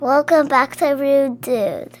Welcome back to Rude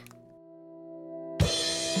Dude.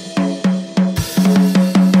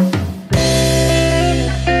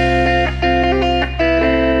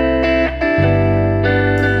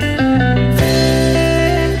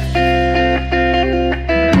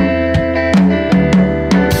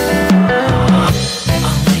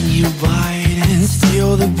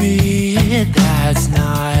 That's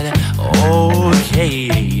not okay.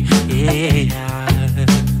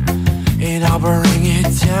 And I'll bring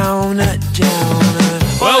it down.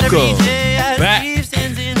 Welcome back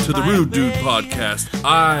to the Rude Dude Podcast.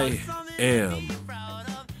 I am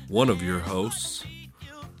one of your hosts,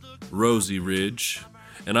 Rosie Ridge,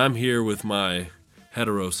 and I'm here with my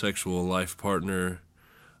heterosexual life partner,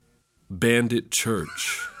 Bandit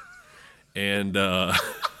Church. And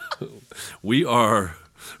we are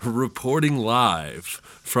reporting live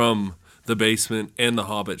from the basement and the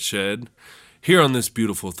Hobbit shed here on this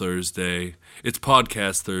beautiful Thursday. It's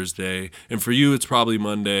Podcast Thursday, and for you it's probably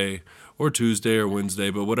Monday or Tuesday or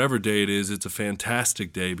Wednesday, but whatever day it is, it's a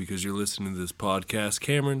fantastic day because you're listening to this podcast.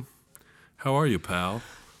 Cameron, how are you, pal?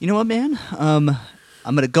 You know what, man? I'm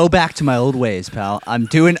gonna go back to my old ways, pal. I'm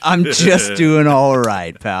just doing all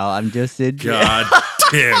right, pal. I'm just in. God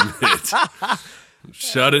damn it.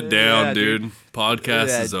 Shut it down, dude.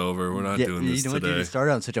 Podcast is over. We're not doing this today. Dude, it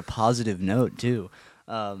started on such a positive note too.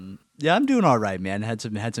 Yeah, I'm doing all right, man. Had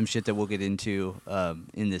some shit that we'll get into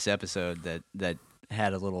in this episode that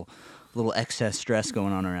had a little excess stress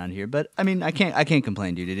going on around here. But I mean, I can't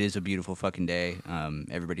complain, dude. It is a beautiful fucking day.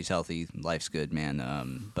 Everybody's healthy. Life's good,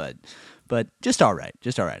 man. But just all right.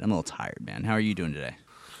 I'm a little tired, man. How are you doing today?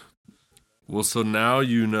 Well, so now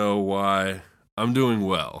you know why I'm doing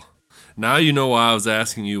well. Now you know why I was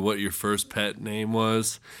asking you what your first pet name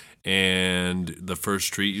was and the first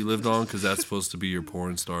street you lived on, because that's supposed to be your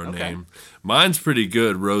porn star name. Mine's pretty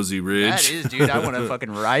good, Rosie Ridge. That is, dude. I want to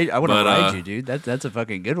fucking ride. I want to ride you, dude. That's a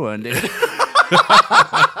fucking good one, dude.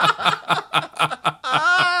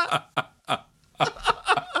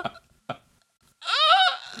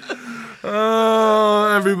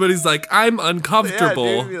 Oh, everybody's like, I'm uncomfortable.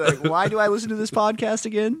 Yeah, dude, like, why do I listen to this podcast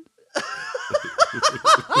again?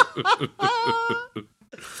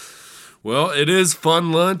 Well, it is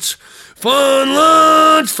Fun Lunch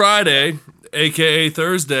Friday, aka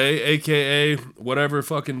Thursday, aka whatever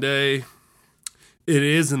fucking day it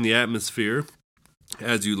is in the atmosphere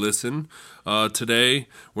as you listen. Today,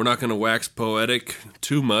 we're not going to wax poetic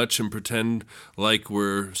too much and pretend like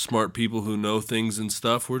we're smart people who know things and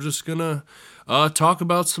stuff. We're just going to talk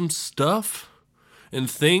about some stuff and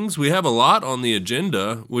things. We have a lot on the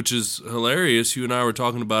agenda, which is hilarious. You and I were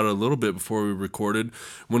talking about it a little bit before we recorded.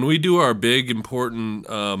 When we do our big, important,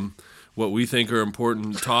 what we think are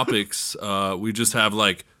important topics, we just have,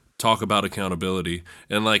 like, talk about accountability.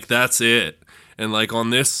 And, like, that's it. And, like, on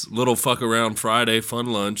this little fuck around Friday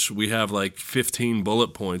fun lunch, we have, like, 15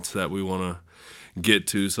 bullet points that we want to get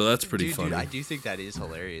to, so that's pretty funny. Dude, I do think that is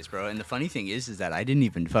hilarious, bro. And the funny thing is that I didn't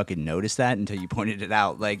even fucking notice that until you pointed it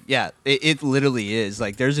out. Like, yeah, it literally is.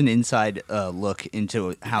 Like, there's an inside look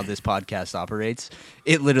into how this podcast operates.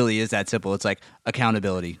 It literally is that simple. It's like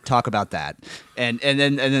accountability. Talk about that, and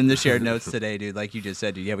then the shared notes today, dude. Like you just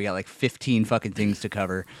said, dude. Yeah, we got like 15 fucking things to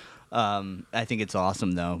cover. I think it's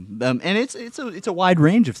awesome though, and it's a wide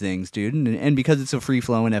range of things, dude. And because it's a free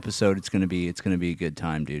flowing episode, it's gonna be a good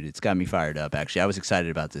time, dude. It's got me fired up. Actually, I was excited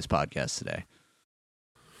about this podcast today.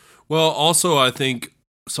 Well, also I think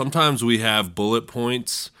sometimes we have bullet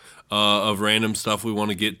points of random stuff we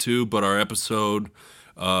want to get to, but our episode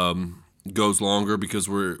goes longer because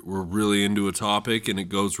we're really into a topic and it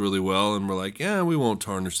goes really well, and we're like, yeah, we won't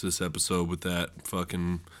tarnish this episode with that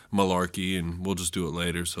fucking malarkey, and we'll just do it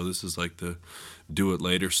later. So this is like the do it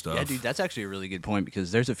later stuff. Yeah, dude, that's actually a really good point,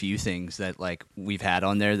 because there's a few things that like we've had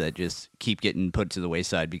on there that just keep getting put to the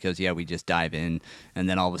wayside because we just dive in and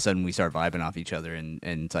then all of a sudden we start vibing off each other, and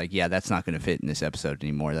it's like, yeah, that's not going to fit in this episode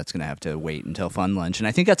anymore. That's going to have to wait until Fun Lunch. And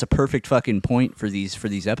I think that's a perfect fucking point for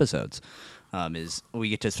these episodes. Is we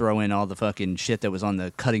get to throw in all the fucking shit that was on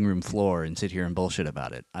the cutting room floor and sit here and bullshit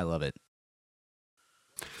about it. I love it.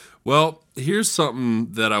 Well, here's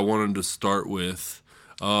something that I wanted to start with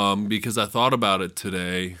because I thought about it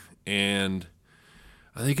today, and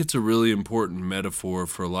I think it's a really important metaphor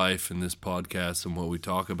for life in this podcast and what we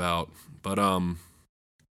talk about. But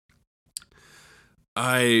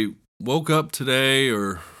I woke up today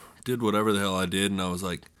or did whatever the hell I did, and I was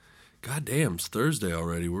like, God damn, it's Thursday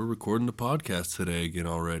already. We're recording the podcast today again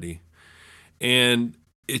already. And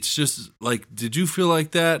it's just like, did you feel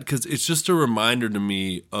like that? Because it's just a reminder to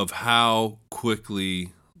me of how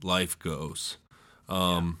quickly life goes.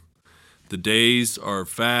 the days are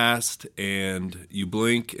fast, and you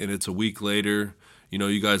blink and it's a week later. You know,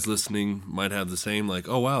 you guys listening might have the same, like,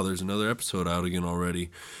 oh wow, there's another episode out again already.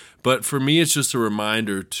 But for me, it's just a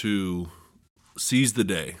reminder to seize the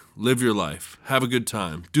day, live your life, have a good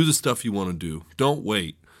time, do the stuff you want to do. Don't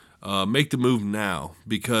wait. Make the move now,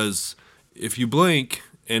 because if you blink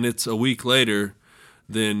and it's a week later,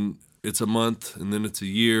 then it's a month, and then it's a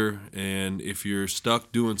year. And if you're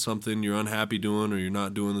stuck doing something you're unhappy doing, or you're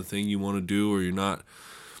not doing the thing you want to do, or you're not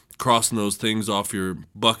crossing those things off your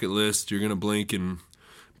bucket list, you're going to blink and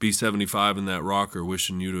be 75 in that rocker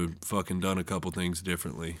wishing you'd have fucking done a couple things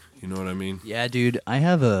differently. You know what I mean? Yeah, dude. I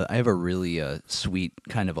have a really sweet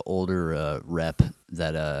kind of older rep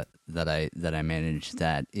that I manage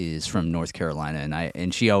that is from North Carolina,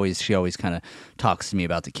 and she always kind of talks to me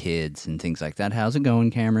about the kids and things like that. How's it going,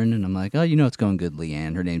 Cameron? And I'm like, oh, you know, it's going good,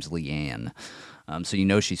 Leanne. Her name's Leanne. So you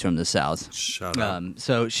know she's from the South. Shut up.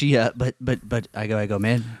 So she, but I go,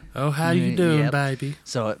 man. Oh, how you doing, Yep. baby?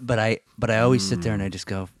 So, but I always sit there and I just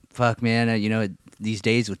go, fuck, man. You know, these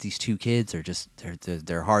days with these two kids are just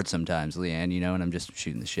they're hard sometimes, Leanne. You know, and I'm just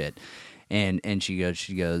shooting the shit. And she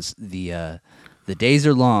goes, the days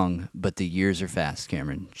are long, but the years are fast,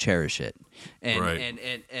 Cameron. Cherish it. And Right.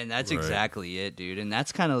 and that's Right. exactly it, dude. And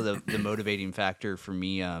that's kind of the motivating factor for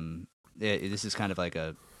me. This is kind of like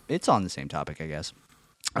it's on the same topic, I guess.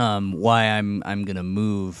 Why I'm gonna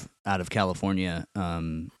move out of California,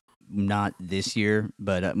 not this year,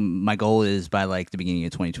 but my goal is by like the beginning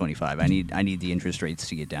of 2025. I need the interest rates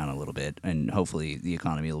to get down a little bit, and hopefully the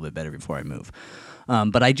economy a little bit better before I move.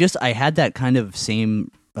 But I had that kind of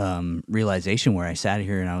same realization where I sat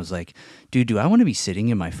here and I was like, dude, do I want to be sitting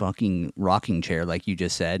in my fucking rocking chair like you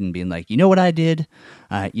just said and being like, you know what I did?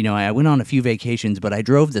 I went on a few vacations, but I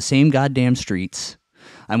drove the same goddamn streets.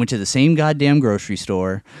 I went to the same goddamn grocery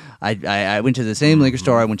store. I went to the same liquor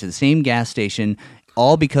store. I went to the same gas station,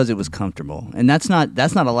 all because it was comfortable. And that's not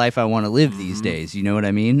a life I want to live these days. You know what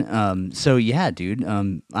I mean? So yeah, dude,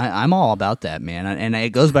 I'm all about that, man. And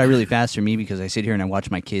it goes by really fast for me because I sit here and I watch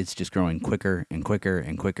my kids just growing quicker and quicker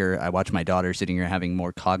and quicker. I watch my daughter sitting here having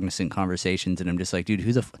more cognizant conversations, and I'm just like, dude,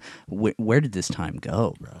 where did this time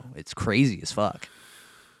go, bro? It's crazy as fuck.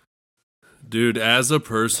 Dude, as a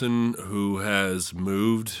person who has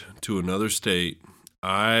moved to another state,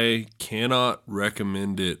 I cannot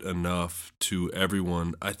recommend it enough to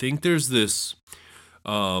everyone. I think there's this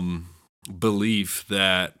belief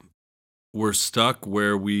that we're stuck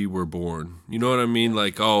where we were born. You know what I mean?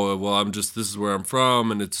 Like, oh, well, this is where I'm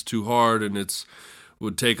from, and it's too hard, and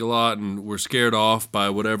would take a lot, and we're scared off by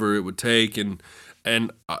whatever it would take, and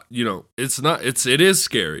you know, it is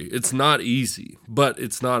scary. It's not easy, but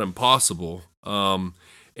it's not impossible.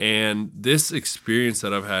 And this experience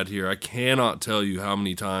that I've had here, I cannot tell you how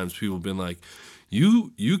many times people have been like,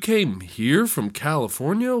 you came here from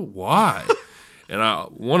California? Why? And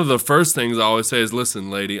one of the first things I always say is,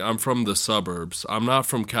 listen, lady, I'm from the suburbs. I'm not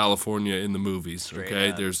from California in the movies. Straight okay,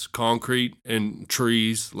 up. There's concrete and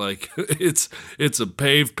trees. Like it's a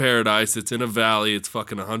paved paradise. It's in a valley. It's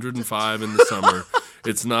fucking 105 in the summer.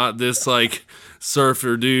 It's not this like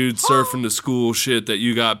surfer dude surfing to school shit that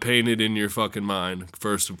you got painted in your fucking mind,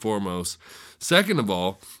 first and foremost. Second of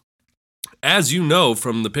all, as you know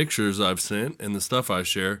from the pictures I've sent and the stuff I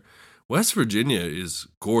share, West Virginia is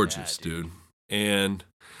gorgeous, dude. And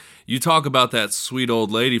you talk about that sweet old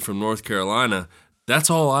lady from North Carolina, that's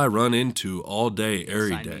all I run into all day,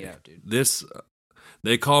 every Sign day. me up, dude.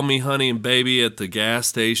 They call me honey and baby at the gas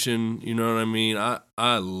station. You know what I mean?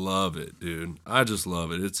 I love it, dude. I just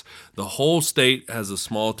love it. It's the whole state has a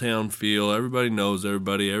small town feel. Everybody knows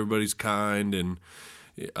everybody. Everybody's kind. And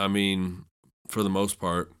I mean, for the most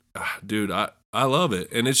part, dude, I love it.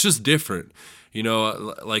 And it's just different. You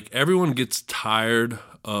know, like everyone gets tired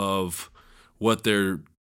of what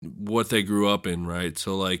they grew up in, right?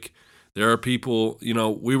 So like there are people, you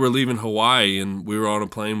know, we were leaving Hawaii and we were on a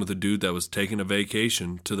plane with a dude that was taking a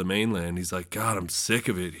vacation to the mainland. He's like, God, I'm sick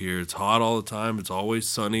of it here. It's hot all the time. It's always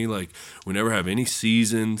sunny. Like we never have any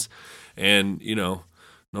seasons. And, you know,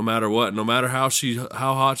 no matter what, no matter how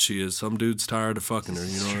hot she is, some dude's tired of fucking her.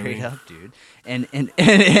 You know what I mean? Straight up, dude. And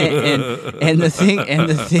the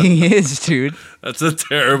thing is, dude. That's a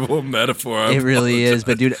terrible metaphor. It really is,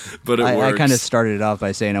 but dude, But it I works. kind of started it off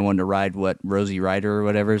by saying I wanted to ride Rosie Ryder or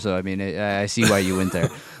whatever. So I mean, I see why you went there.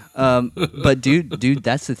 But dude,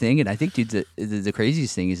 that's the thing, and I think, dude, the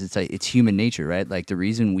craziest thing is it's human nature, right? Like the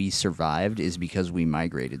reason we survived is because we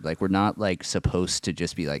migrated. Like we're not like supposed to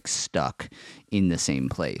just be like stuck in the same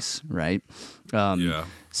place, right? Yeah.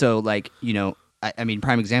 So like, you know, I mean,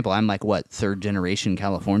 prime example, I'm like what, third generation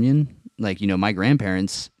Californian. like, you know, my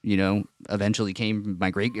grandparents, you know, eventually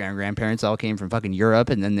my great grandparents all came from fucking Europe,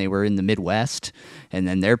 and then they were in the Midwest, and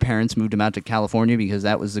then their parents moved them out to California because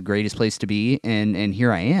that was the greatest place to be, and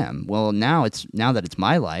here I am. Well, now that it's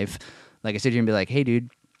my life, like I sit here and be like, hey, dude,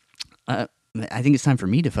 I think it's time for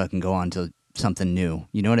me to fucking go on to something new.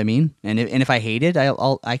 You know what I mean? And if I hate it,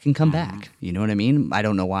 I can come back. You know what I mean? I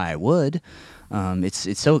don't know why I would.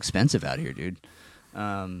 It's so expensive out here, dude.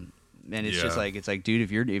 And it's just like, dude,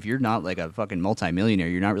 if you're not like a fucking multimillionaire,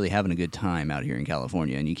 you're not really having a good time out here in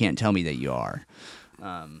California, and you can't tell me that you are.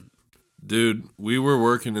 Dude, we were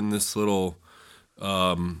working in this little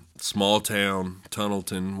small town,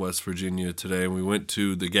 Tunnelton, West Virginia today, and we went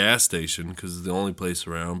to the gas station because it's the only place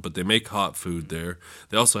around, but they make hot food there.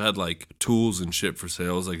 They also had like tools and shit for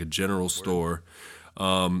sales, like a general store.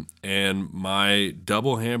 And my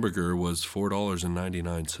double hamburger was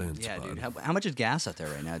 $4.99. Yeah, bud. dude. How much is gas out there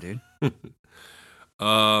right now, dude?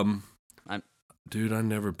 Dude, I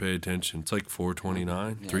never pay attention. It's like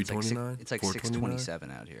 $4.29, $3.29. It's like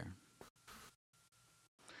 $6.27 out here.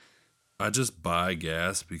 I just buy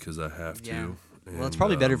gas because I have Yeah. to. Well, it's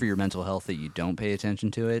probably better for your mental health that you don't pay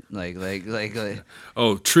attention to it. Like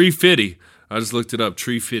Oh, Tree Fitty. I just looked it up.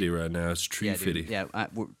 Tree Fitty right now. It's Tree yeah, Fitty. dude, yeah.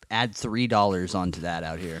 Add $3 onto that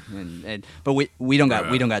out here, but we don't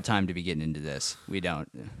got time to be getting into this. We don't.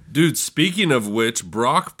 Dude, speaking of which,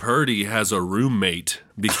 Brock Purdy has a roommate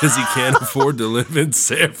because he can't afford to live in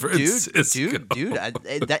San Francisco. Dude,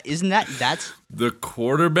 that's The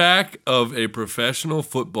quarterback of a professional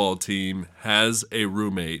football team has a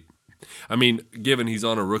roommate. I mean, given he's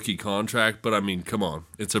on a rookie contract, but I mean, come on,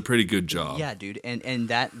 it's a pretty good job. Yeah, dude, and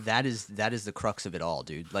that is the crux of it all,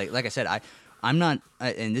 dude. Like I said, I'm not,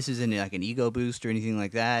 and this isn't like an ego boost or anything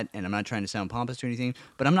like that, and I'm not trying to sound pompous or anything,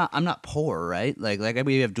 but I'm not poor, right? Like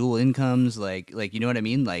we have dual incomes, like you know what I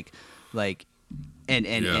mean,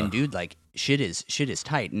 and dude, like shit is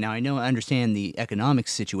tight. Now I understand the economic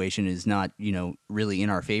situation is not, you know, really in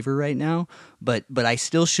our favor right now, but I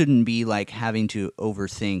still shouldn't be like having to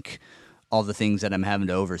overthink all the things that I'm having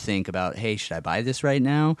to overthink about. Hey, should I buy this right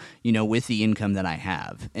now? You know, with the income that I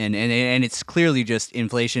have, and it's clearly just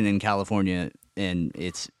inflation in California and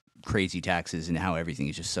it's crazy taxes and how everything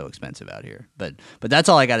is just so expensive out here. But that's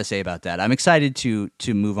all I got to say about that. I'm excited to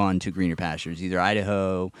move on to greener pastures, either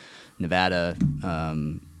Idaho, Nevada,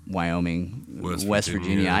 Wyoming, West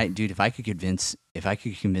Virginia. Dude, if I could convince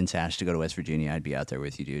Ash to go to West Virginia, I'd be out there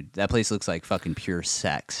with you, dude. That place looks like fucking pure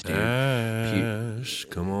sex, dude. Ash,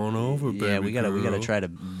 come on over, baby. Yeah, we gotta try to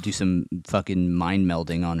do some fucking mind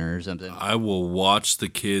melding on her or something. I will watch the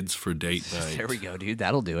kids for date night. There we go, dude.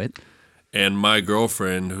 That'll do it. And my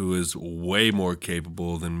girlfriend, who is way more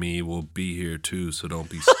capable than me, will be here too, so don't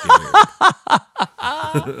be scared.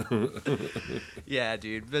 Yeah,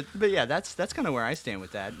 dude. But yeah, that's kind of where I stand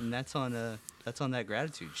with that, and that's on that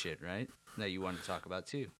gratitude shit, right? That you wanted to talk about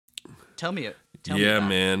too. Tell me Yeah, about it.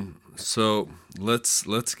 man. So let's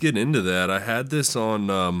get into that. I had this on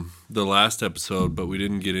the last episode, but we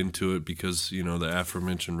didn't get into it because, you know, the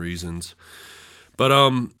aforementioned reasons. But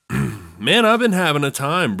man, I've been having a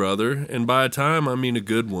time, brother, and by a time I mean a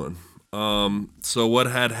good one. So what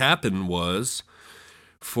had happened was,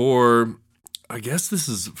 for I guess this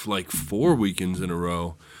is like 4 weekends in a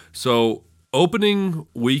row. So opening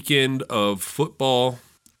weekend of football,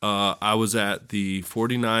 I was at the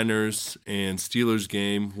 49ers and Steelers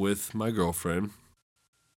game with my girlfriend.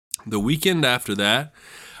 The weekend after that,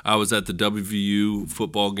 I was at the WVU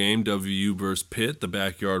football game, WVU versus Pitt, the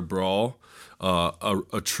backyard brawl,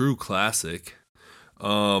 a true classic.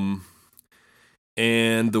 And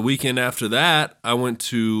the weekend after that, I went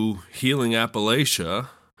to Healing Appalachia.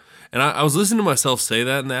 And I was listening to myself say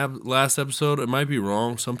that in the last episode. It might be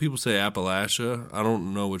wrong. Some people say Appalachia. I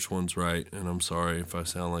don't know which one's right, and I'm sorry if I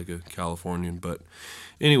sound like a Californian. But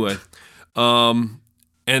anyway, and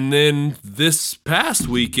then this past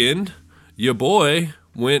weekend, your boy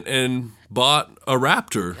went and bought a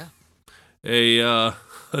Raptor, a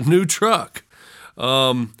new truck.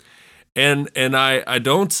 And I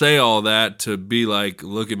don't say all that to be like,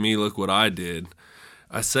 look at me, look what I did.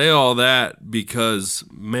 I say all that because,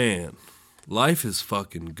 man, life is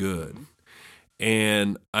fucking good.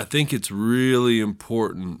 And I think it's really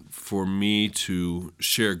important for me to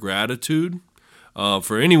share gratitude,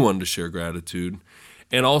 for anyone to share gratitude.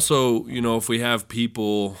 And also, you know, if we have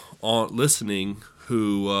people listening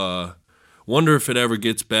who wonder if it ever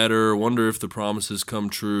gets better, wonder if the promises come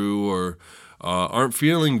true, or aren't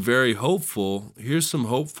feeling very hopeful, here's some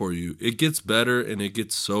hope for you. It gets better, and it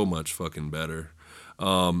gets so much fucking better.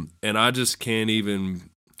 And I just can't even,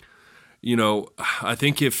 you know, I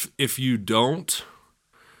think if you don't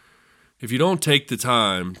if you don't take the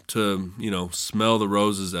time to, smell the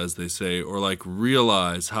roses, as they say, or like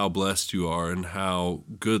realize how blessed you are and how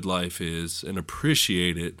good life is and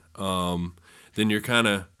appreciate it, then you're kind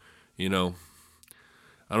of, I don't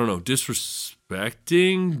know,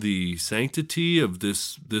 disrespecting the sanctity of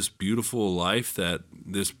this beautiful life that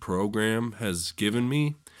this program has given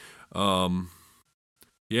me.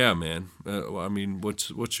 Yeah, man. I mean,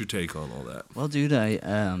 what's your take on all that? Well, dude, I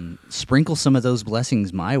sprinkle some of those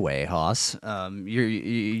blessings my way, Hoss. You're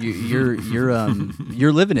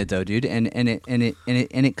living it though, dude, and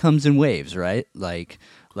it comes in waves, right? Like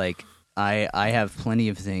I have plenty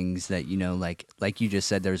of things that like you just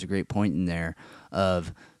said. There's a great point in there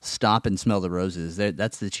of stop and smell the roses.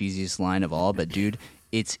 That's the cheesiest line of all, but dude,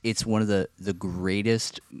 it's one of the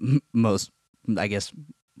greatest, most, I guess,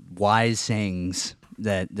 wise sayings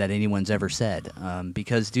that anyone's ever said,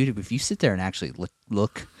 because dude, if you sit there and actually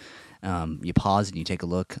look, you pause and you take a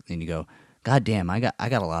look and you go, God damn, I got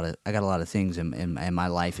a lot of things and my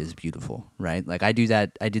life is beautiful, right? Like I did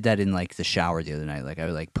that in like the shower the other night. Like I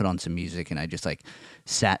would like put on some music and I just like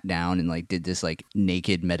sat down and like did this like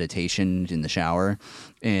naked meditation in the shower.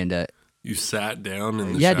 And you sat down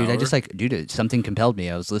in the yeah, shower? Dude, I just like, something compelled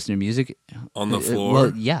me. I was listening to music on the floor.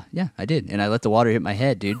 Well, yeah, I did, and I let the water hit my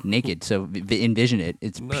head, dude, naked. So envision it.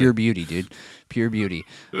 It's nice. Pure beauty, dude, pure beauty.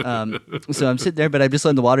 So I'm sitting there, but I'm just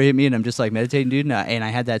letting the water hit me, and I'm just like meditating, dude. And I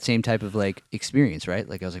had that same type of like experience, right?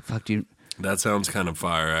 Like I was like, fuck, dude. That sounds kind of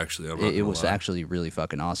fire, actually. It was actually really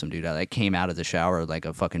fucking awesome, dude. I like came out of the shower like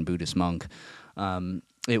a fucking Buddhist monk.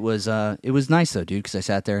 It was nice though, dude, because I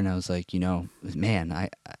sat there and I was like, man,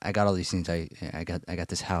 I got all these things. I got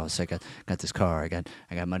this house. I got this car. I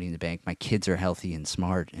got money in the bank. My kids are healthy and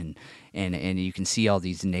smart, and you can see all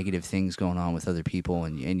these negative things going on with other people,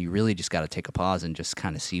 and you really just got to take a pause and just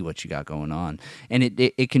kind of see what you got going on. And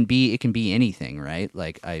it can be anything, right?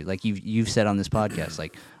 Like you've said on this podcast,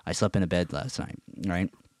 like I slept in a bed last night,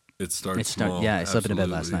 right? It starts small. Yeah, I slept in a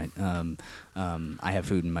bed Absolutely. last night. I have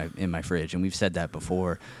food in my fridge, and we've said that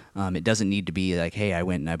before. It doesn't need to be like, hey, I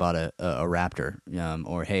went and I bought a Raptor,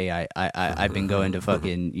 or hey, I've been going to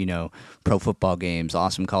fucking pro football games,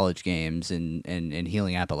 awesome college games, and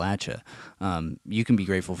healing Appalachia. You can be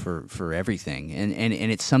grateful for everything, and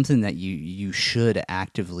it's something that you should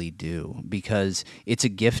actively do because it's a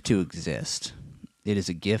gift to exist. It is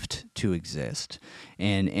a gift to exist,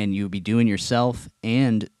 and you'll be doing yourself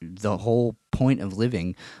and the whole point of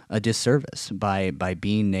living a disservice by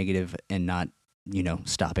being negative and not,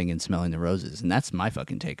 stopping and smelling the roses. And that's my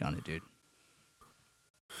fucking take on it, dude.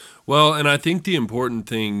 Well, and I think the important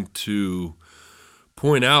thing to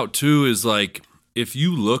point out too is like if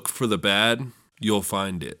you look for the bad, you'll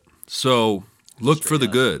find it. So look for the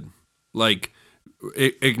good, like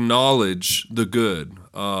acknowledge the good,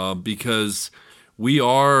 because we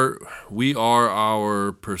are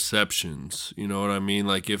our perceptions. You know what I mean?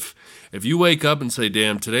 Like if you wake up and say,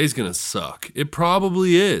 damn, today's going to suck, it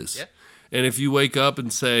probably is. Yeah. And if you wake up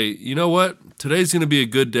and say, you know what, today's going to be a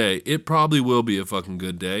good day, it probably will be a fucking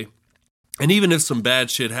good day. And even if some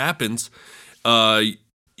bad shit happens,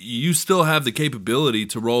 you still have the capability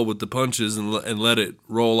to roll with the punches and let it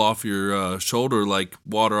roll off your shoulder like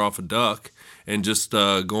water off a duck and just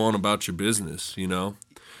go on about your business, Yeah,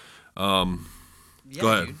 go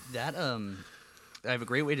ahead. Dude, that I have a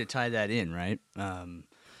great way to tie that in, right? And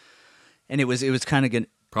it was kind of good.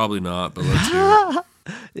 Probably not, but let's hear it.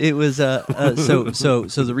 It was so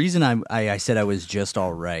the reason I said I was just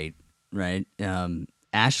all right.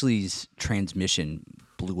 Ashley's transmission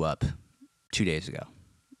blew up 2 days ago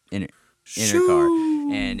in her car,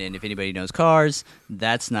 and if anybody knows cars,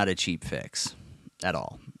 that's not a cheap fix at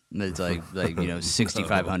all. It's like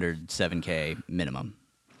 $6,500 $7K minimum.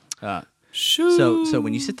 So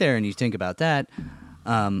when you sit there and you think about that,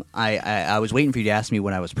 I was waiting for you to ask me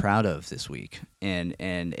what I was proud of this week, and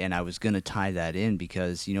I was gonna tie that in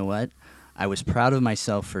because you know what, I was proud of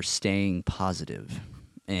myself for staying positive,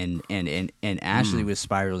 and Ashley was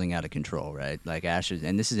spiraling out of control, right? Like Ashley,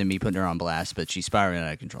 and this isn't me putting her on blast, but she's spiraling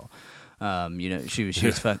out of control. She was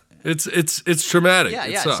It's traumatic. Yeah,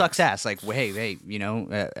 it sucks ass. Like, hey,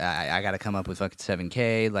 I got to come up with fucking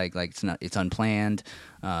 $7K. Like it's unplanned.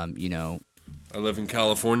 I live in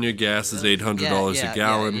California. Gas is $800 a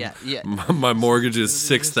gallon. Yeah. My mortgage is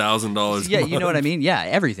 $6,000. Yeah, you know what I mean. Yeah,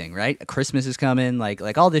 everything. Right. Christmas is coming.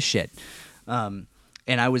 Like all this shit. And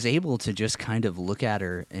I was able to just kind of look at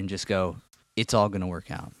her and just go, "It's all gonna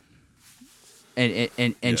work out." And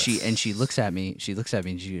yes. she looks at me. She looks at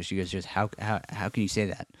me and she goes, "Just how can you say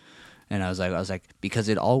that?" And I was like, because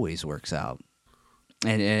it always works out.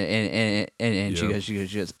 And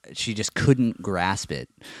she just couldn't grasp it.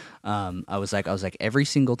 I was like, every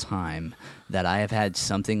single time that I have had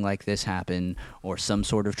something like this happen, or some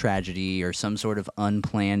sort of tragedy, or some sort of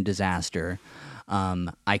unplanned disaster,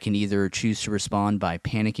 I can either choose to respond by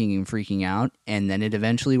panicking and freaking out, and then it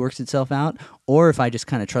eventually works itself out, or if I just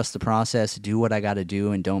kind of trust the process, do what I got to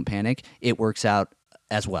do, and don't panic, it works out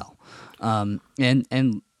as well.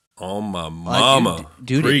 And Oh my mama,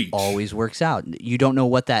 dude, preach. it always works out. You don't know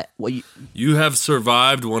what You have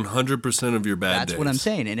survived 100% of your bad days. That's what I'm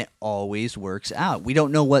saying, and it always works out. We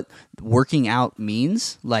don't know what working out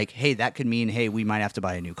means. Like, hey, that could mean, hey, we might have to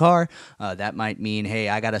buy a new car. That might mean, hey,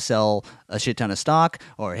 I got to sell a shit ton of stock,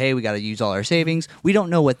 or hey, we got to use all our savings. We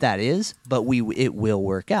don't know what that is, but it will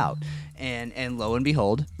work out. And lo and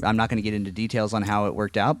behold, I'm not going to get into details on how it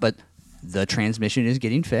worked out, but the transmission is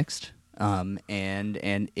getting fixed. And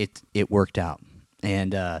it worked out.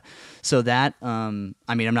 And so that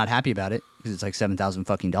I mean, I'm not happy about it because it's like $7,000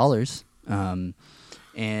 fucking dollars, and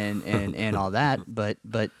all that. But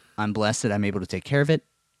I'm blessed that I'm able to take care of it,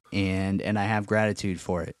 and I have gratitude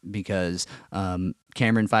for it, because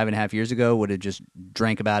Cameron 5.5 years ago would have just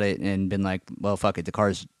drank about it and been like, well, fuck it, the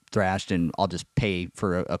car's thrashed and I'll just pay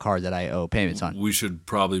for a car that I owe payments on. We should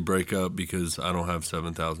probably break up because I don't have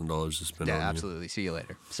 $7,000 to spend on you. Yeah, absolutely. See you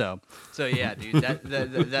later. So yeah, dude,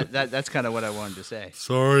 that's kind of what I wanted to say.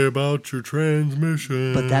 Sorry about your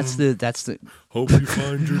transmission. But that's the Hope you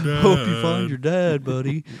find your dad. Hope you find your dad,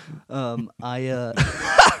 buddy.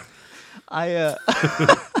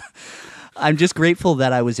 I'm just grateful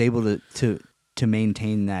that I was able to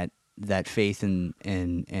maintain that faith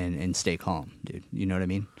and stay calm, dude. You know what I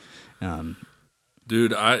mean?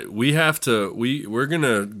 Dude, we're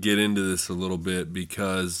gonna get into this a little bit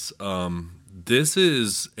because this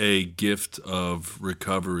is a gift of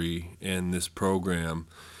recovery in this program,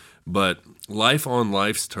 but life on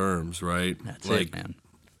life's terms, right? That's it, man.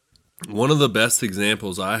 One of the best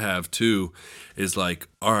examples I have too is like,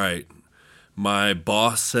 all right, my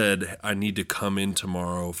boss said I need to come in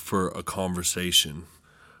tomorrow for a conversation.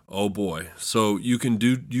 Oh boy. So you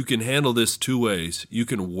can handle this two ways. You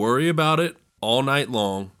can worry about it all night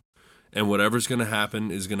long, and whatever's going to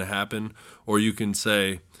happen is going to happen, or you can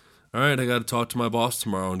say, all right, I got to talk to my boss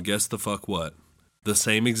tomorrow, and guess the fuck what? The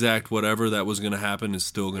same exact whatever that was going to happen is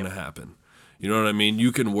still going to happen. You know what I mean?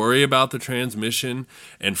 You can worry about the transmission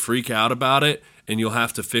and freak out about it, and you'll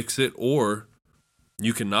have to fix it, or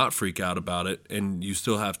you can not freak out about it, and you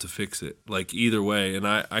still have to fix it. Like, either way. And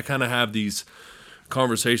I kind of have these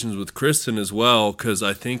conversations with Kristen as well, because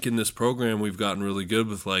I think in this program we've gotten really good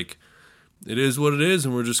with, like, it is what it is,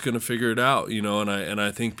 and we're just going to figure it out, you know. And I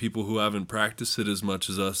think people who haven't practiced it as much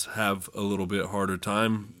as us have a little bit harder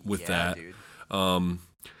time with that. Dude. And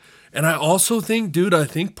I also think, dude, I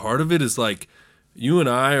think part of it is like, you and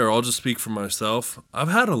I, or I'll just speak for myself, I've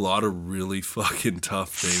had a lot of really fucking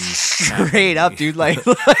tough things. Straight up, dude. Like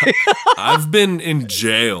I've been in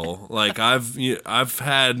jail. Like I've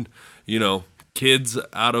had, you know, kids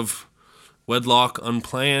out of wedlock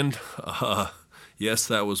unplanned. Yes,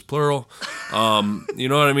 that was plural. You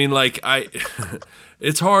know what I mean? Like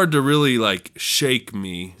it's hard to really like shake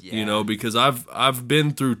me, you know, because I've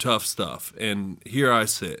been through tough stuff, and here I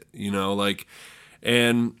sit, you know, like,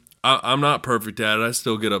 and I'm not perfect at it. I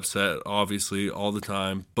still get upset, obviously, all the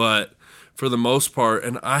time, but for the most part,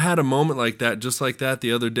 and I had a moment like that, just like that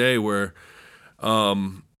the other day where,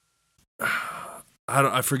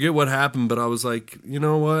 I forget what happened, but I was like, you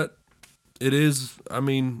know what? It is, I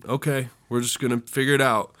mean, okay, we're just going to figure it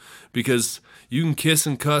out, because you can kiss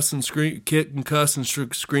and cuss and scream,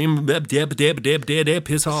 scream,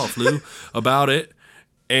 piss off, Lou, about it,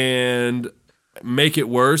 and make it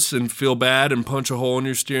worse and feel bad and punch a hole in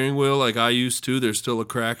your steering wheel like I used to. There's still a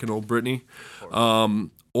crack in old Brittany.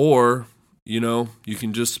 Or, you know, you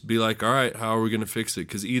can just be like, all right, how are we going to fix it?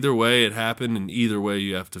 Because either way it happened, and either way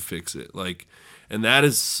you have to fix it. Like, and that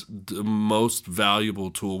is the most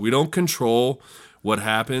valuable tool. We don't control what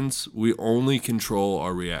happens. We only control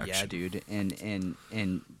our reaction. Yeah, dude. And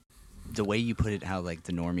the way you put it, how like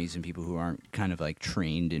the normies and people who aren't kind of like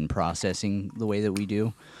trained in processing the way that we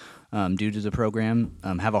do, due to the program,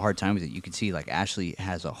 have a hard time with it. You can see like Ashley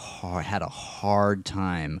had a hard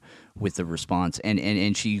time with the response, and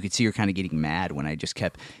you could see her kind of getting mad when I just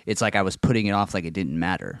kept. It's like I was putting it off like it didn't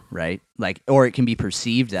matter, right? Like, or it can be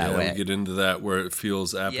perceived that way. We get into that where it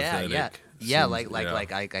feels apathetic. Yeah, like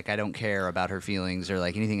I don't care about her feelings or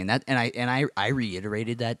like anything, and I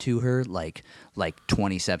reiterated that to her like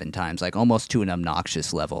 27 times, like almost to an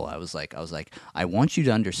obnoxious level. I was like, I want you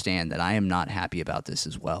to understand that I am not happy about this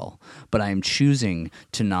as well, but I am choosing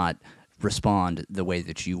to not respond the way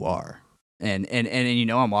that you are. And you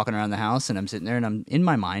know, I'm walking around the house and I'm sitting there and I'm in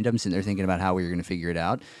my mind, I'm sitting there thinking about how we were going to figure it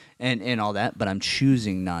out and all that, but I'm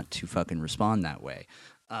choosing not to fucking respond that way.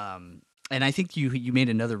 And I think you made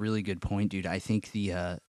another really good point, dude. I think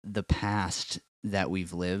the past that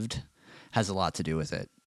we've lived has a lot to do with it.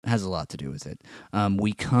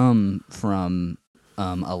 We come from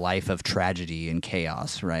a life of tragedy and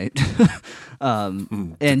chaos, right?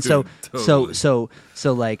 And Dude, so totally. so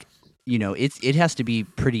like, you know, it has to be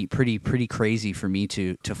pretty crazy for me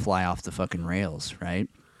to fly off the fucking rails, right?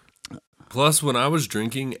 Plus, when I was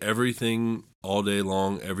drinking, everything all day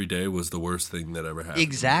long, every day was the worst thing that ever happened.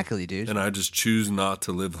 Exactly, dude. And I just choose not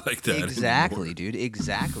to live like that Exactly, anymore. dude.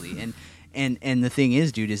 Exactly. And the thing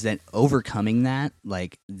is, dude, is that overcoming that,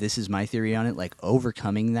 like, this is my theory on it, like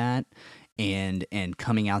overcoming that and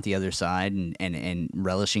coming out the other side and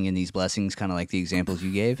relishing in these blessings, kind of like the examples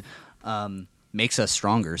you gave, makes us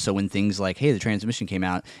stronger. So when things like, hey, the transmission came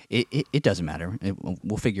out, it doesn't matter.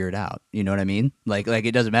 We'll figure it out. You know what I mean? Like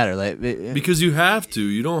it doesn't matter. Like Because you have to.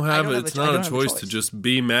 You don't have don't it. have It's a- I not don't a have a choice choice. to just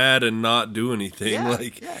be mad and not do anything. Yeah,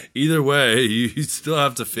 like yeah. either way, you still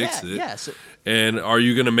have to fix it. Yeah. So, And are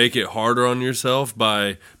you going to make it harder on yourself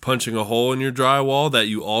by punching a hole in your drywall that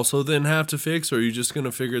you also then have to fix, or are you just going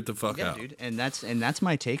to figure it the fuck yeah, out? dude. And that's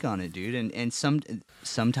my take on it, dude. And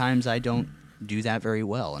sometimes I don't do that very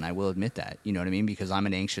well, and I will admit that. You know what I mean? Because I'm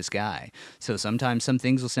an anxious guy. So sometimes some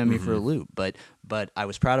things will send me for a loop. But I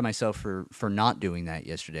was proud of myself for not doing that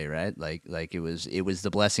yesterday, right? Like it was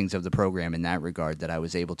the blessings of the program in that regard that I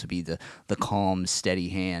was able to be the calm, steady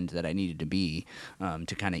hand that I needed to be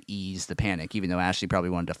to kind of ease the panic, even though Ashley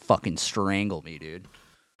probably wanted to fucking strangle me, dude.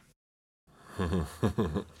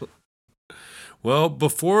 Well,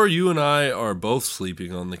 before you and I are both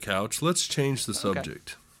sleeping on the couch, let's change the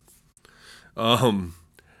subject. We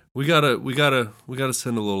gotta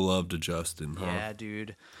send a little love to Justin, huh? Yeah,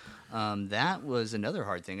 dude. That was another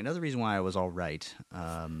hard thing. Another reason why I was all right.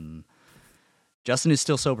 Justin is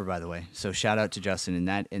still sober, by the way. So shout out to Justin,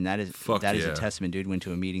 and that is Fuck a yeah. testament, dude. Went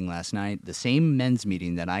to a meeting last night, the same men's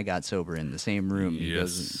meeting that I got sober in, the same room. He Yes,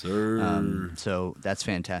 goes- sir. So that's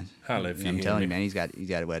fantastic. Holla if you I'm hear telling me. you, man, he's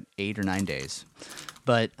got what 8 or 9 days.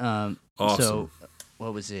 But So Awesome.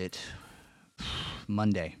 what was it?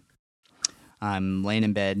 Monday. I'm laying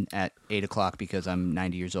in bed at 8 o'clock because I'm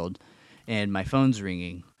 90 years old, and my phone's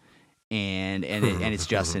ringing, and it's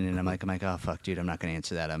Justin, and I'm like, oh fuck, dude, I'm not gonna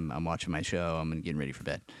answer that. I'm watching my show. I'm getting ready for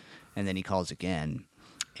bed, and then he calls again,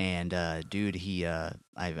 and dude,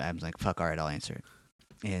 I'm like, fuck, all right, I'll answer it,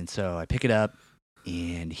 and so I pick it up,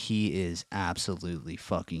 and he is absolutely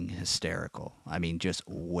fucking hysterical. I mean, just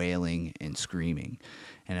wailing and screaming,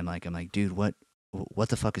 and I'm like, dude, what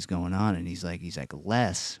the fuck is going on? And he's like,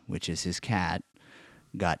 Les, which is his cat,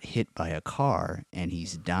 got hit by a car, and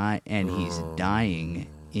he's dying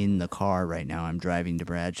in the car right now. I'm driving to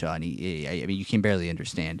Bradshaw, and I mean, you can barely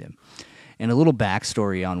understand him. And a little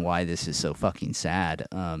backstory on why this is so fucking sad.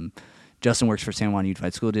 Justin works for San Juan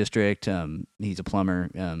Unified School District. He's a plumber.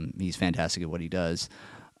 He's fantastic at what he does.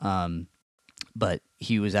 But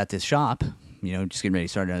he was at this shop, you know, just getting ready to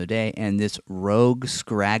start another day, and this rogue,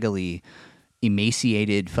 scraggly,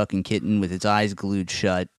 emaciated fucking kitten with its eyes glued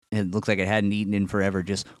shut, it looks like it hadn't eaten in forever,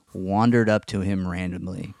 just wandered up to him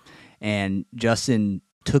randomly. And Justin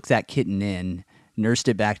took that kitten in, nursed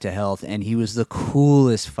it back to health, and he was the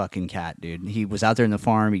coolest fucking cat, dude. He was out there in the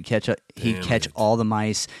farm. He'd catch all the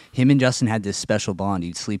mice. Him and Justin had this special bond.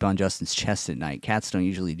 He'd sleep on Justin's chest at night. Cats don't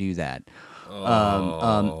usually do that.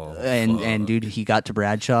 And dude, he got to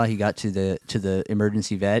Bradshaw. He got to the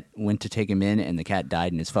emergency vet. Went to take him in, and the cat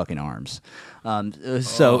died in his fucking arms.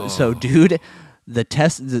 So dude,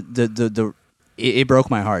 it broke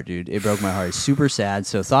my heart, dude. It broke my heart. It's super sad.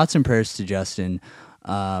 So thoughts and prayers to Justin.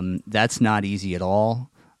 That's not easy at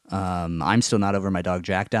all. I'm still not over my dog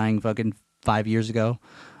Jack dying fucking 5 years ago.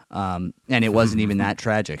 And it wasn't even that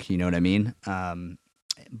tragic. You know what I mean?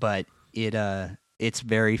 But it's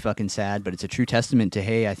very fucking sad, but it's a true testament to,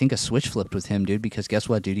 hey, I think a switch flipped with him, dude, because guess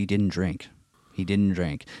what, dude? He didn't drink.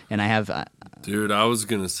 And I have... Dude, I was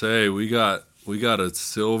gonna say we got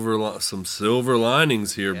some silver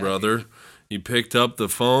linings here, brother. He picked up the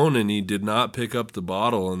phone and he did not pick up the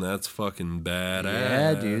bottle, and that's fucking badass.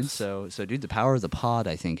 Yeah, dude. So dude, the power of the pod,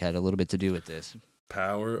 I think, had a little bit to do with this.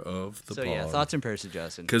 Power of the pod. Yeah, thoughts and prayers to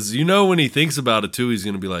Justin. Because you know when he thinks about it too, he's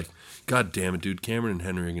gonna be like, "God damn it, dude! Cameron and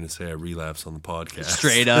Henry are gonna say I relapse on the podcast."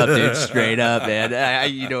 Straight up, dude. Straight up,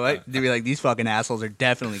 man. You know what? They'd be like, these fucking assholes are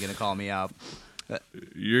definitely gonna call me out.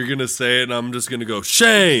 You're gonna say it, and I'm just gonna go,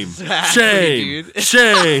 shame, Exactly, shame, dude.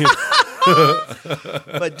 shame.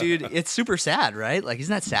 But dude, it's super sad, right? Like,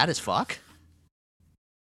 isn't that sad as fuck?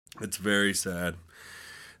 It's very sad.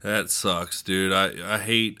 That sucks, dude. I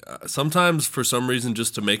hate sometimes for some reason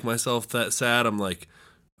just to make myself that sad. I'm like,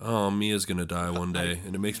 oh, Mia's gonna die one day,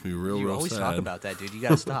 and it makes me real You sad. always talk about that, dude. You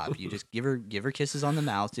gotta stop. You just give her kisses on the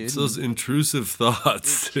mouth, dude. It's those intrusive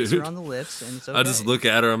thoughts, Kiss dude. her on the lips, and it's okay. I just look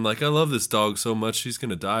at her. I'm like, I love this dog so much. She's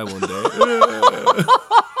gonna die one day.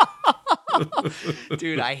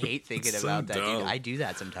 Dude, I hate thinking So about that, dude. dumb. I do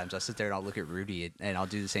that sometimes. I'll sit there and I'll look at Rudy and I'll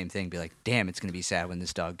do the same thing. Be like, damn, it's gonna be sad when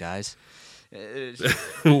this dog dies.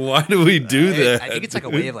 Why do we do that? I think it's like a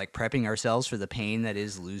way of like prepping ourselves for the pain that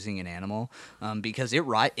is losing an animal, because it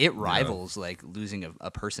rivals like losing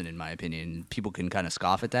a person, in my opinion. People can kind of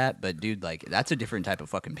scoff at that, but dude, like that's a different type of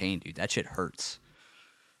fucking pain, dude. That shit hurts.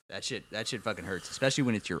 That shit fucking hurts, especially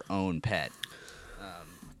when it's your own pet.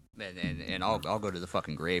 And I'll go to the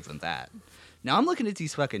fucking grave with that. Now I'm looking at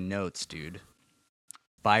these fucking notes, dude.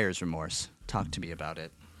 Buyer's remorse. Talk to me about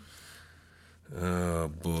it. Oh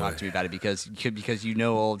boy. Talk to me about it because you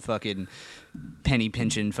know old fucking penny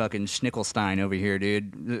pinching fucking Schnickelstein over here,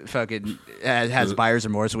 dude. Fucking has buyer's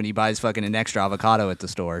remorse when he buys fucking an extra avocado at the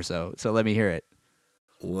store. So let me hear it.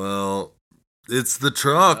 Well, it's the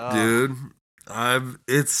truck, dude.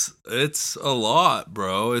 It's a lot,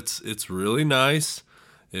 bro. It's really nice.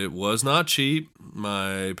 It was not cheap.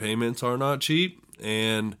 My payments are not cheap,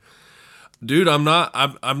 and dude,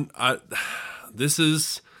 this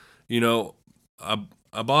is,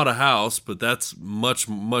 I bought a house, but that's much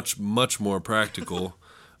more practical.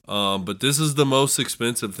 But this is the most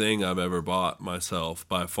expensive thing I've ever bought myself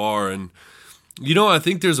by far, and I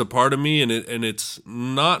think there's a part of me, and it's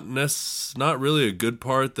not really a good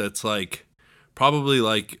part. That's like probably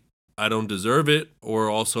like I don't deserve it, or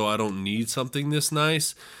also I don't need something this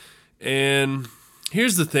nice. And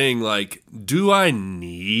here's the thing, like, do I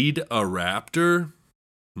need a Raptor?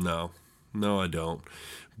 No, I don't.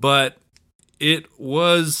 But it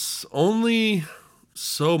was only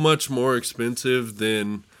so much more expensive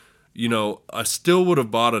than, I still would have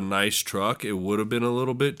bought a nice truck. It would have been a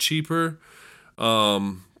little bit cheaper.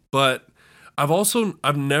 But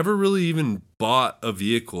I've never really even bought a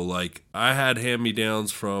vehicle. Like, I had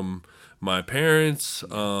hand-me-downs from my parents.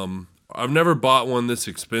 I've never bought one this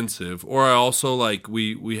expensive. Or I also, like,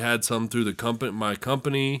 we had some through my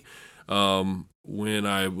company, when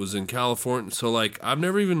I was in California. So, like, I've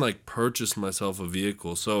never even, like, purchased myself a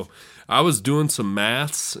vehicle. So I was doing some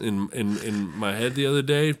maths in my head the other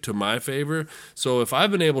day to my favor. So if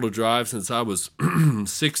I've been able to drive since I was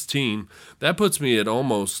 16, that puts me at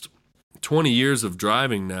almost 20 years of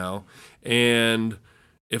driving now. And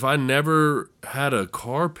if I never had a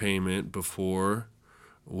car payment before,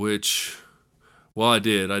 which, well, I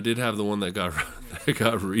did have the one that got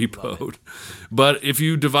repoed. But if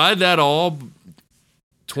you divide that all,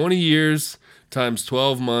 20 years times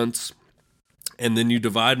 12 months, and then you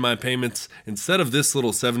divide my payments, instead of this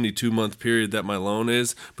little 72-month period that my loan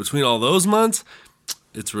is, between all those months,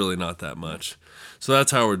 it's really not that much. So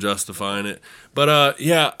that's how we're justifying it. But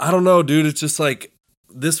yeah, I don't know, dude. It's just like,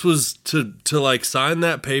 this was to like sign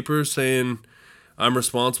that paper saying I'm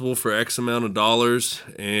responsible for X amount of dollars,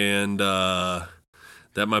 and that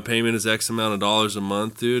my payment is X amount of dollars a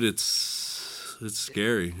month, dude. It's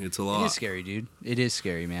scary. It's a lot. It is scary, dude. It is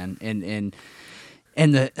scary, man. And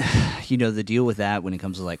the the deal with that when it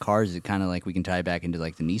comes to like cars, it kind of like we can tie it back into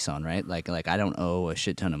like the Nissan, right? Like I don't owe a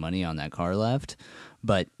shit ton of money on that car left,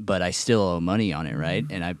 but I still owe money on it, right?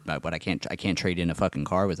 And I can't trade in a fucking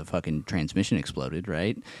car with a fucking transmission exploded,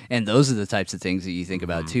 right? And those are the types of things that you think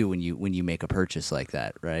about too when you make a purchase like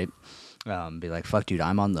that, right? Be like, fuck, dude,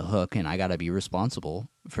 I'm on the hook and I gotta be responsible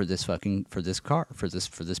for this car, for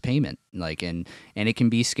this payment. Like, and it can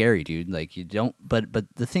be scary, dude. Like, you don't, but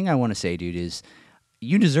the thing I want to say, dude, is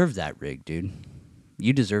you deserve that rig, dude.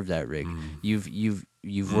 You deserve that rig.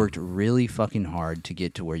 You've worked really fucking hard to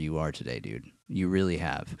get to where you are today, dude. You really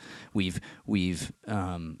have. We've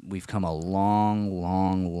come a long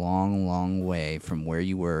way from where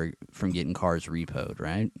you were from getting cars repoed,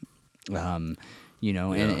 right?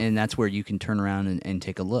 And that's where you can turn around and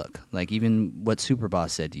take a look. Like even what Superboss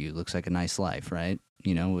said to you looks like a nice life, right?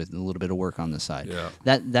 With a little bit of work on the side. Yeah.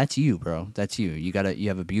 That's you, bro. That's you. You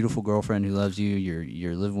have a beautiful girlfriend who loves you.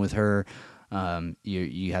 You're living with her.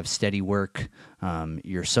 You have steady work.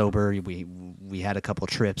 You're sober. We had a couple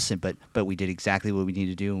trips, but we did exactly what we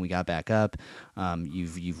needed to do, and we got back up.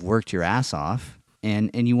 You've worked your ass off.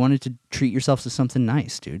 And you wanted to treat yourself to something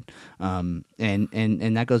nice, dude. And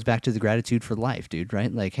that goes back to the gratitude for life, dude,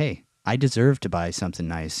 right? Like, hey, I deserve to buy something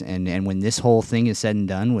nice. And when this whole thing is said and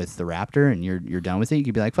done with the Raptor and you're done with it, you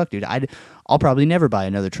could be like, fuck, dude, I'll probably never buy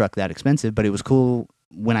another truck that expensive, but it was cool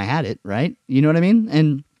when I had it, right? You know what I mean?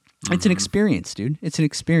 And It's an experience, dude. It's an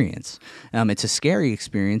experience. It's a scary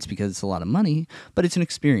experience because it's a lot of money, but it's an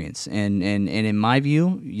experience. And in my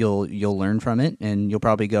view, you'll learn from it, and you'll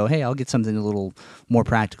probably go, hey, I'll get something a little more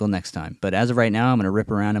practical next time. But as of right now, I'm gonna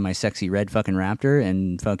rip around in my sexy red fucking Raptor,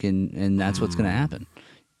 and that's what's gonna happen.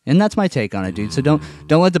 And that's my take on it, dude. So don't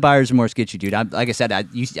let the buyer's remorse get you, dude. Like I said,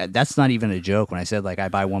 that's not even a joke when I said like I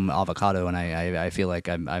buy one avocado and I feel like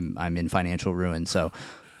I'm in financial ruin. So.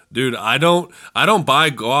 Dude, I don't buy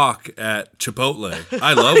guac at Chipotle.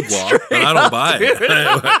 I love guac, but I don't buy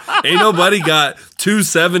it. Ain't nobody got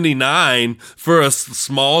 $2.79 for a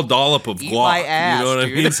small dollop of guac. My ass, you know what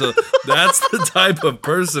dude. I mean? So that's the type of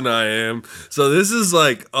person I am. So this is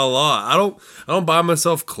like a lot. I don't buy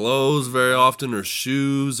myself clothes very often or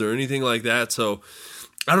shoes or anything like that. So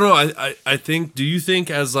I don't know. I think. Do you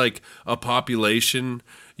think as like a population,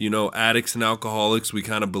 you know, addicts and alcoholics, we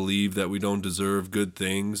kind of believe that we don't deserve good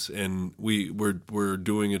things, and we're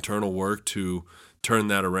doing eternal work to turn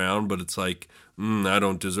that around. But it's like, I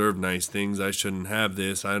don't deserve nice things. I shouldn't have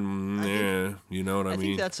this. You know what I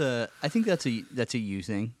mean? I think that's a you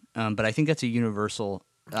thing, but I think that's a universal.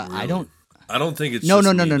 Really? I don't think it's No,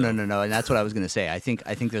 just no, me, no, though. no, and that's what I was gonna say. I think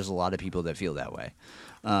there's a lot of people that feel that way.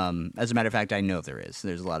 As a matter of fact, I know there is.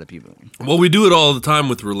 There's a lot of people. Well, we do it all the time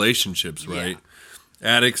with relationships, right? Yeah.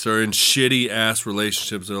 Addicts are in shitty ass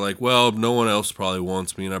relationships. They're like, well, no one else probably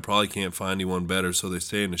wants me, and I probably can't find anyone better, so they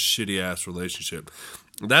stay in a shitty ass relationship.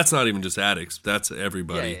 That's not even just addicts. That's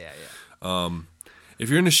everybody. Yeah. If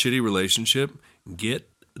you're in a shitty relationship, get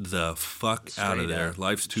the fuck out of there. Up.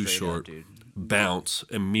 Life's too Straight short. up, dude. Bounce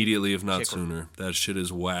immediately, if not sooner. That shit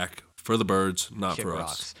is whack for the birds, not Chick for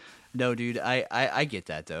rocks. us. No, dude, I get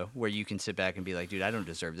that though, where you can sit back and be like, dude, I don't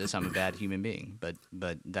deserve this. I'm a bad human being. But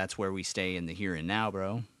that's where we stay in the here and now,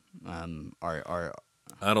 bro. I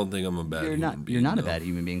don't think I'm a bad human being. You're not though. a bad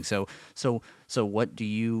human being. So what do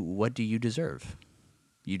you deserve?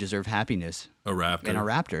 You deserve happiness. A raptor. And a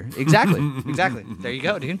raptor. Exactly. There you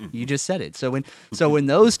go, dude. You just said it. So when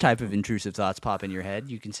those type of intrusive thoughts pop in your head,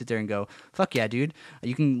 you can sit there and go, fuck yeah, dude.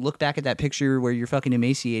 You can look back at that picture where you're fucking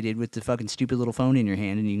emaciated with the fucking stupid little phone in your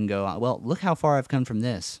hand, and you can go, well, look how far I've come from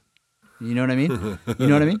this. You know what I mean? You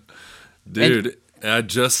know what I mean? Dude, I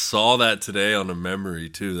just saw that today on a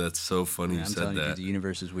memory, too. That's so funny you I'm said telling you, that. dude, the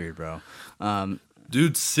universe is weird, bro.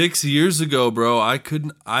 Dude, 6 years ago, bro,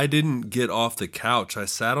 I didn't get off the couch. I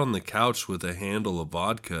sat on the couch with a handle of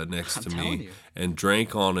vodka next to me and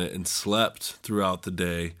drank on it and slept throughout the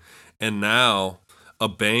day. And now a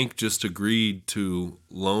bank just agreed to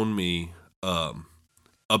loan me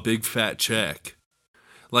a big fat check.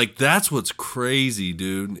 Like, that's what's crazy,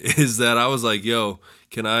 dude, is that I was like, yo,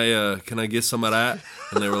 can I get some of that?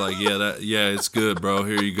 And they were like, yeah, it's good, bro.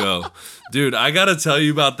 Here you go. Dude, I got to tell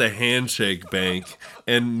you about the handshake bank.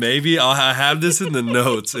 And maybe I have this in the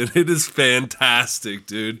notes, and it is fantastic,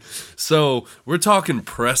 dude. So we're talking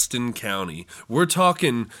Preston County. We're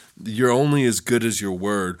talking you're only as good as your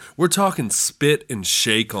word. We're talking spit and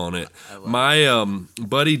shake on it. My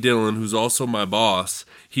buddy Dylan, who's also my boss,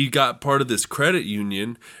 he got part of this credit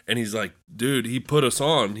union, and he's like, dude, he put us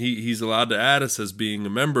on. He's allowed to add us as being a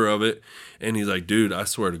member of it. And he's like, dude, I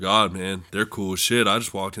swear to God, man, they're cool as shit. I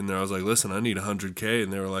just walked in there. I was like, listen, I need $100K.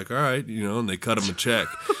 And they were like, all right, you know, and they cut him a check.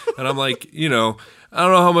 And I'm like, you know, I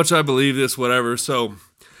don't know how much I believe this, whatever. So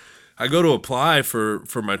I go to apply for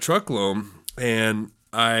my truck loan, and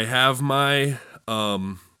I have my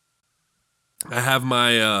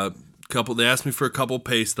couple. They asked me for a couple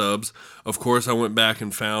pay stubs. Of course, I went back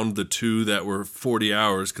and found the two that were 40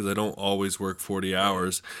 hours because I don't always work 40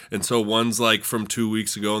 hours. And so one's like from 2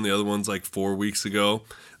 weeks ago and the other one's like 4 weeks ago.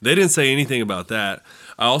 They didn't say anything about that.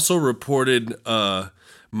 I also reported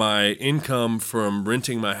my income from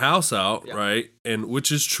renting my house out, right? And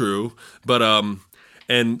which is true. But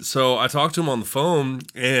and so I talked to them on the phone,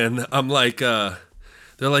 and I'm like,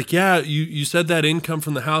 they're like, yeah, you said that income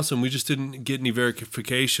from the house, and we just didn't get any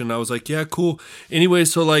verification. I was like, yeah, cool. Anyway,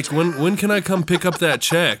 so like, when can I come pick up that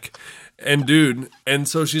check? And dude, and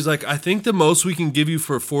so she's like, I think the most we can give you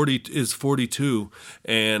for 40 is 42.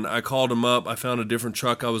 And I called him up. I found a different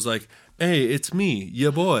truck. I was like, hey, it's me,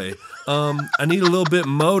 ya boy. I need a little bit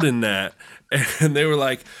more than that. And they were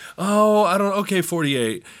like, oh, okay,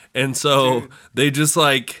 48. And so they just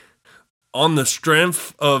like, on the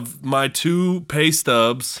strength of my two pay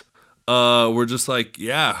stubs, we're just like,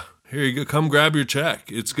 yeah, here you go. Come grab your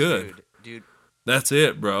check. It's good. Dude. That's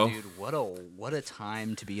it, bro. Dude, what a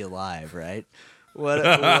time to be alive, right? What a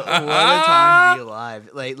time to be alive.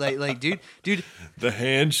 Like, dude. The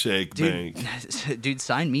handshake bank. Dude,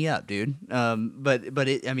 sign me up, dude.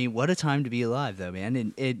 But I mean, what a time to be alive, though,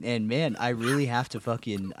 man. And man, I really have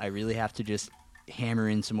to just hammer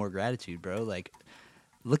in some more gratitude, bro. Like,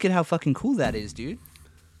 look at how fucking cool that is, dude.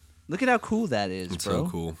 Look at how cool that is, It's bro. so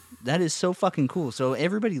cool. That is so fucking cool. So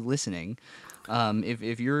everybody listening,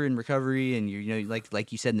 if you're in recovery and you're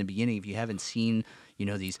like you said in the beginning, if you haven't seen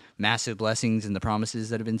these massive blessings and the promises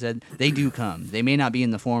that have been said, they do come. They may not be in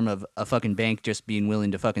the form of a fucking bank just being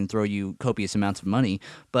willing to fucking throw you copious amounts of money,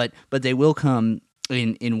 but they will come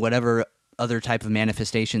in whatever other type of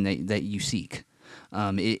manifestation that you seek.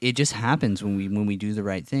 It just happens when we do the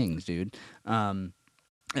right things, dude.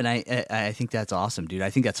 And I think that's awesome, dude. I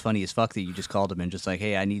think that's funny as fuck that you just called him and just like,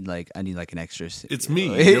 hey, I need like an extra. It's me.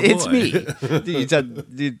 It's boy. me, dude.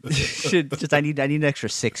 I need an extra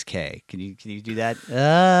 $6,000. Can you do that?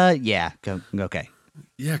 Yeah. Okay.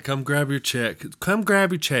 Yeah, come grab your check. Come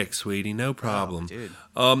grab your check, sweetie. No problem.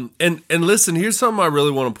 Oh, dude. And listen, here's something I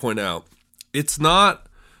really want to point out. It's not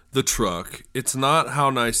the truck. It's not how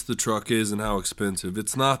nice the truck is and how expensive.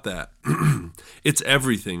 It's not that. It's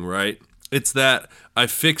everything, right? It's that I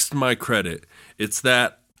fixed my credit. It's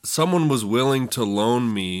that someone was willing to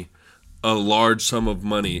loan me a large sum of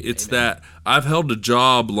money. It's that I've held a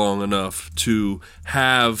job long enough to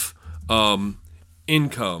have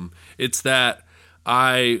income. It's that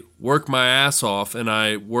I work my ass off and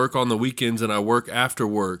I work on the weekends and I work after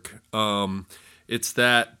work. It's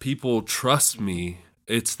that people trust me.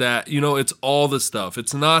 It's that, it's all the stuff.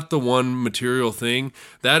 It's not the one material thing.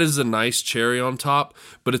 That is a nice cherry on top,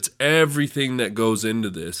 but it's everything that goes into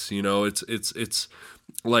this. It's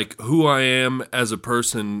like who I am as a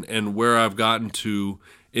person and where I've gotten to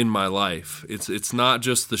in my life. It's not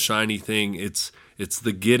just the shiny thing. It's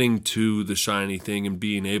the getting to the shiny thing and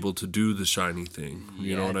being able to do the shiny thing.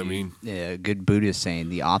 You know what I mean? Yeah, good Buddhist saying,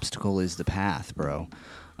 the obstacle is the path, bro.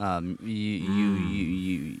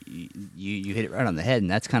 You hit it right on the head, and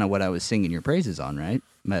that's kind of what I was singing your praises on, right?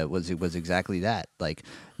 It was exactly that. Like,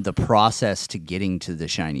 the process to getting to the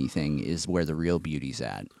shiny thing is where the real beauty's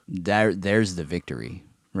at. There's the victory,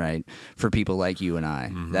 right? For people like you and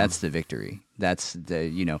I, that's the victory. That's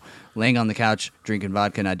the laying on the couch, drinking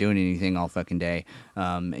vodka, not doing anything all fucking day.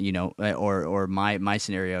 Or my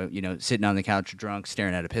scenario, sitting on the couch drunk,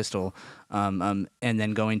 staring at a pistol, and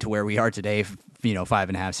then going to where we are today.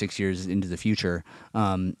 5.5, 6 years into the future,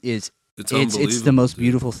 it's the most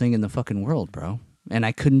beautiful thing in the fucking world, bro. And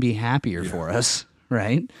I couldn't be happier for us,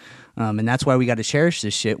 right? And that's why we got to cherish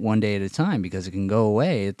this shit one day at a time, because it can go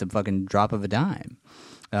away at the fucking drop of a dime.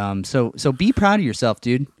 So be proud of yourself,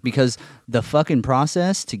 dude, because the fucking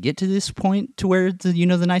process to get to this point, to where the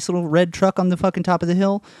nice little red truck on the fucking top of the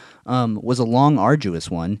hill, was a long, arduous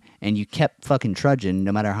one, and you kept fucking trudging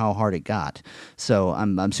no matter how hard it got. So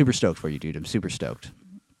I'm super stoked for you, dude. I'm super stoked.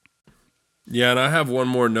 Yeah, and I have one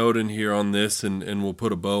more note in here on this, and we'll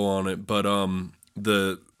put a bow on it. But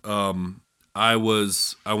I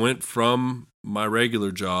went from my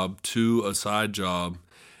regular job to a side job.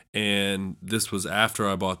 And this was after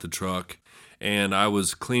I bought the truck, and I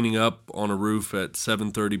was cleaning up on a roof at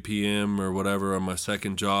 7:30 p.m. or whatever on my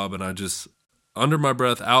second job, and I just, under my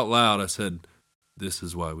breath, out loud, I said, "This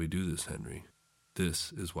is why we do this, Henry.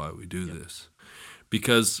 This is why we do this."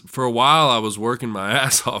 Because for a while I was working my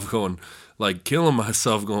ass off, going, like, killing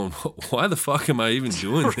myself, going, why the fuck am I even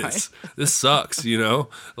doing this? This sucks,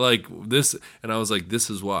 like this. And I was like, this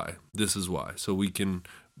is why. So we can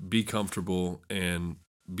be comfortable and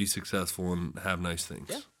be successful and have nice things.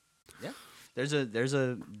 Yeah. There's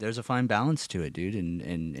a fine balance to it, dude.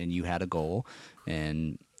 And you had a goal,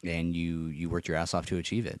 and you worked your ass off to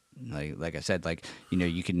achieve it. Like I said,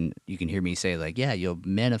 you can hear me say, like, yeah, you'll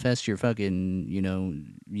manifest your fucking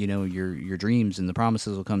your dreams and the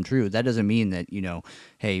promises will come true. That doesn't mean that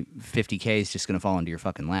hey, $50K is just gonna fall into your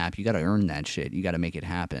fucking lap. You got to earn that shit. You got to make it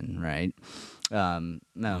happen, right?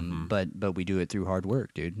 But we do it through hard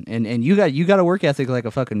work, dude. And you got a work ethic like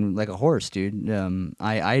a horse, dude.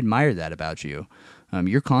 I admire that about you.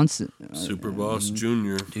 You're constant. Super Boss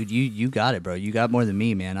Junior. Dude, you got it, bro. You got more than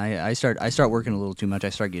me, man. I start working a little too much. I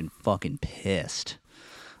start getting fucking pissed.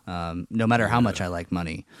 No matter how much I like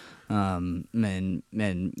money. And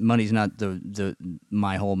money's not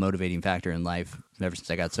my whole motivating factor in life. Ever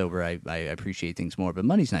since I got sober, I appreciate things more. But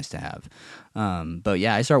money's nice to have. But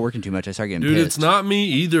yeah, I start working too much. I start getting pissed. Dude, it's not me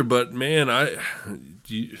either. But man,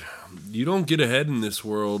 you don't get ahead in this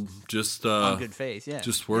world just on good faith. Yeah,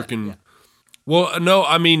 just working. Yeah. Well, no,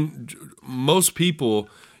 I mean, most people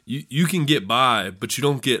you can get by, but you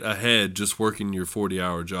don't get ahead just working your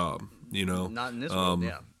 40-hour job. Not in this world.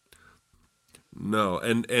 Yeah. No,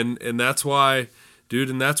 and that's why,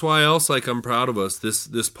 dude, and that's why else, like, I'm proud of us. This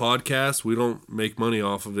podcast, we don't make money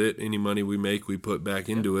off of it. Any money we make, we put back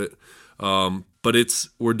into it. But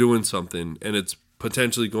we're doing something, and it's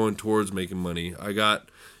potentially going towards making money. I got,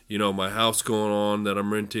 my house going on that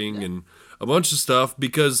I'm renting and a bunch of stuff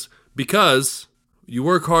because you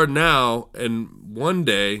work hard now and one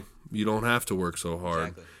day you don't have to work so hard.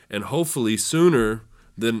 Exactly. And hopefully sooner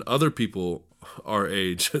than other people our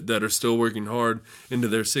age that are still working hard into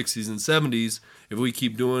their 60s and 70s, if we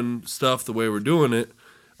keep doing stuff the way we're doing it,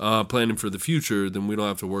 planning for the future, then we don't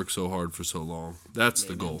have to work so hard for so long. That's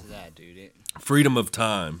the goal. That, dude. Freedom of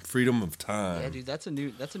time. Yeah, dude, that's a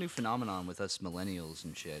new phenomenon with us millennials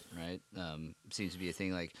and shit, right? Seems to be a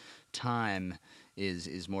thing. Like time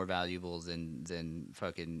is more valuable than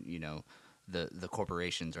fucking the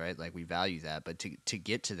corporations, right? Like we value that, but to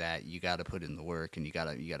get to that, you got to put in the work and you got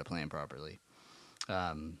to plan properly.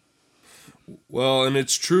 Well, and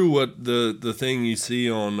it's true what the thing you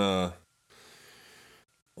see on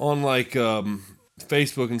like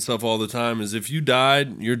Facebook and stuff all the time is if you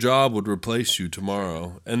died, your job would replace you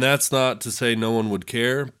tomorrow. And that's not to say no one would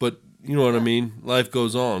care, but you know what I mean? Life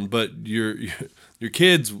goes on, but your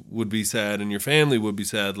kids would be sad and your family would be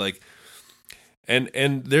sad. Like, and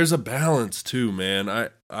there's a balance too,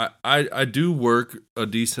 man. I do work a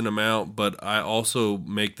decent amount, but I also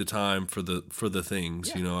make the time for the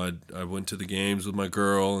things. Yeah. I went to the games with my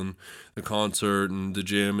girl and the concert and the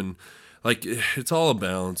gym and like it's all a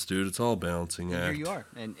balance, dude. It's all a balancing act. Here you are,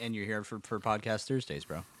 and you're here for Podcast Thursdays,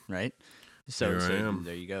 bro. Right? So I am.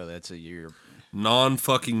 There you go. That's you're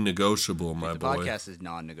non-fucking negotiable, my boy. The podcast is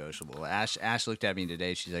non-negotiable. Ash looked at me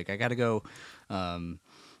today. She's like, I gotta go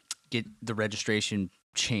get the registration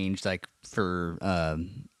changed, like for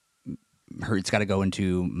her. It's got to go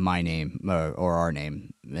into my name or our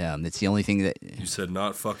name. It's the only thing that you said.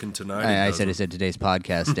 Not fucking tonight. I said today's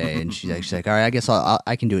podcast day, and she's like, all right, I guess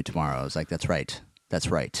I can do it tomorrow. I was like, that's right.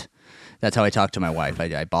 That's how I talk to my wife.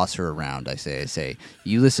 I boss her around. I say,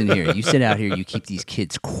 you listen here. You sit out here. You keep these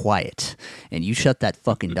kids quiet, and you shut that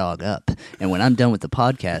fucking dog up. And when I'm done with the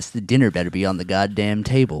podcast, the dinner better be on the goddamn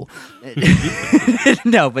table.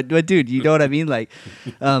 No, but dude, you know what I mean? Like,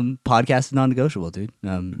 podcast is non-negotiable, dude.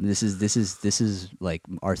 This is like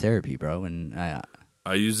our therapy, bro. And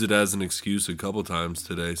I used it as an excuse a couple times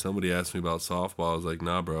today. Somebody asked me about softball. I was like,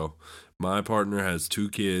 nah, bro. My partner has 2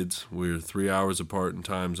 kids. We're 3 hours apart in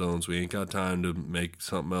time zones. We ain't got time to make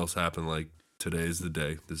something else happen. Like, today's the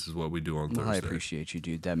day. This is what we do on Thursday. I appreciate you,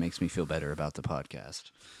 dude. That makes me feel better about the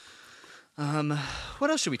podcast.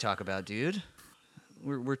 What else should we talk about, dude?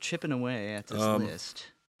 We're chipping away at this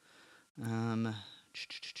list. Oh,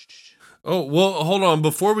 well, hold on.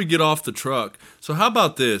 Before we get off the truck, so how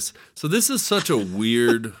about this? So this is such a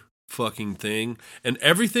weird fucking thing, and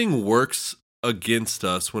everything works against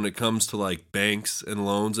us when it comes to like banks and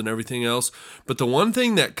loans and everything else. But the one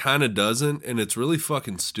thing that kind of doesn't, and it's really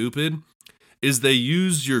fucking stupid, is they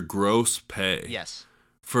use your gross pay. Yes.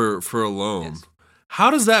 For a loan. Yes.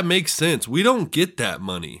 How does that make sense? We don't get that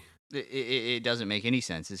money. It doesn't make any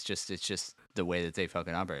sense. It's just the way that they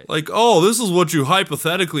fucking operate. Like, oh, this is what you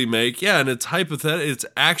hypothetically make. Yeah, and it's it's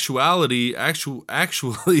actually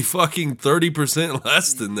fucking 30%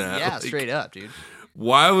 less than that. Yeah, like, straight up, dude.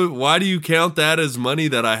 Why do you count that as money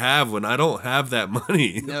that I have when I don't have that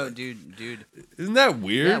money? No, dude. Isn't that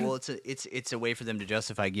weird? Yeah, well, it's a way for them to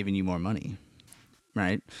justify giving you more money,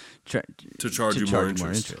 right? To charge you more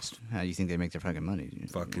interest. How do you think they make their fucking money, dude?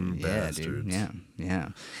 Fucking bastards. Dude. Yeah.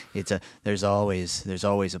 There's always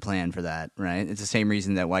a plan for that, right? It's the same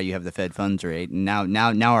reason that why you have the Fed funds rate. And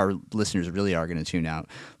now our listeners really are going to tune out.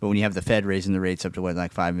 But when you have the Fed raising the rates up to what,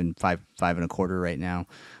 like 5.25 right now.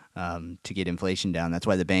 To get inflation down. That's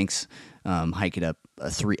why the banks hike it up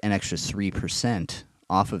an extra 3%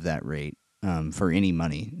 off of that rate for any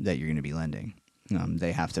money that you're going to be lending.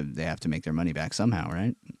 They have to make their money back somehow,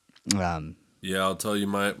 right? Yeah, I'll tell you,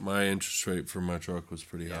 my interest rate for my truck was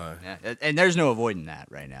pretty high. Yeah, and there's no avoiding that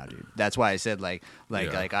right now, dude. That's why I said like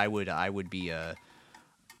I would be out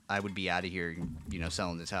of here,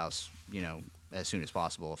 selling this house, as soon as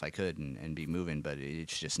possible if I could and be moving, but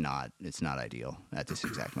it's not ideal at this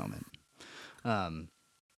exact moment.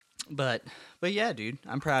 But yeah, dude,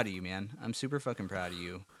 I'm proud of you, man. I'm super fucking proud of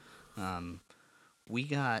you. We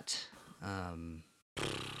got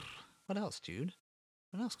what else, dude?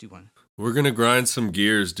 What else do you want? We're gonna grind some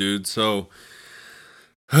gears, dude. So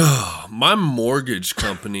my mortgage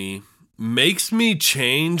company makes me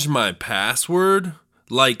change my password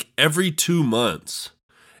like every 2 months.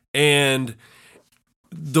 And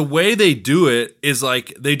the way they do it is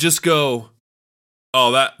like they just go,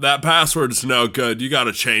 oh, that password is no good. You got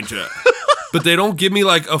to change it. But they don't give me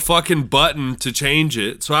like a fucking button to change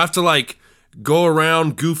it. So I have to like go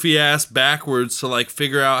around goofy ass backwards to like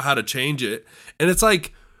figure out how to change it. And it's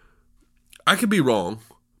like, I could be wrong,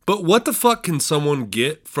 But what the fuck can someone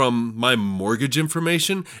get from my mortgage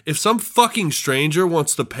information? If some fucking stranger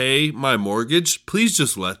wants to pay my mortgage, please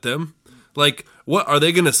just let them. Like, what are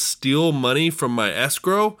they gonna steal money from my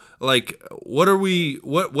escrow? Like, what is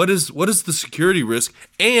the security risk?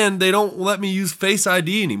 And they don't let me use Face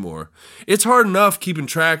ID anymore. It's hard enough keeping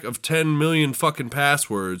track of 10 million fucking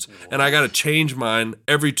passwords, and I gotta change mine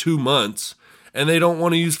every 2 months, and they don't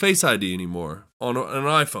want to use Face ID anymore on an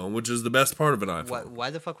iPhone, which is the best part of an iPhone. Why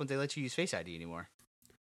the fuck won't they let you use Face ID anymore?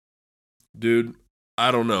 Dude, I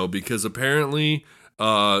don't know, because apparently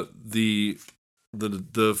the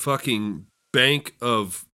fucking bank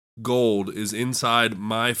of gold is inside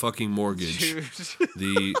my fucking mortgage. What's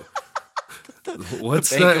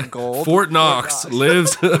the bank that? of gold? Fort Knox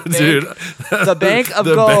lives, dude. The bank of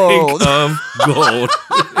the gold. Bank of gold.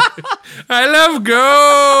 I love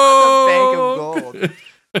gold. The bank of gold.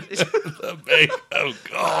 The bank of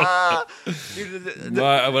gold.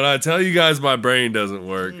 When I tell you guys, my brain doesn't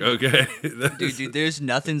work. Okay, Dude, there's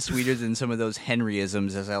nothing sweeter than some of those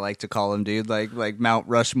Henryisms, as I like to call them, dude. Like Mount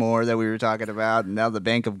Rushmore that we were talking about, and now the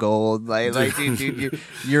Bank of Gold. Dude,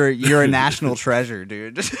 you're a national treasure,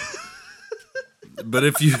 dude. But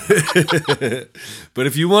if you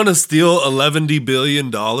want to steal $11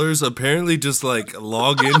 billion, apparently just like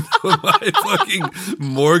log into my fucking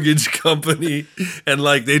mortgage company and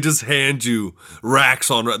like they just hand you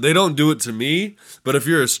racks on. They don't do it to me, but if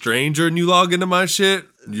you're a stranger and you log into my shit,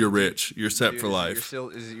 you're rich. You're set for life.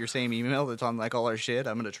 Is it your same email that's on like all our shit?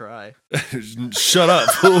 I'm gonna try. Shut up.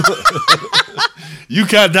 You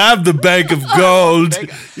can't have the bank of gold.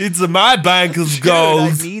 It's my bank of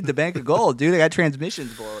gold. I need the Bank of Gold, dude. I got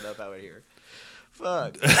transmissions blowing up out here.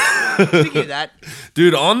 Fuck. Speaking of that,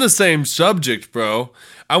 dude, on the same subject, bro,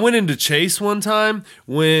 I went into Chase one time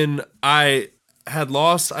when I had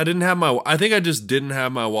lost. I think I just didn't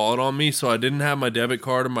have my wallet on me, so I didn't have my debit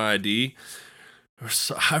card or my ID.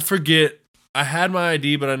 I forget. I had my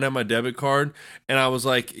ID, but I didn't have my debit card. And I was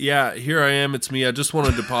like, yeah, here I am. It's me. I just want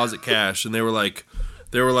to deposit cash. And they were like,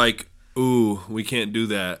 ooh, we can't do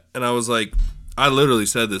that. And I was like, I literally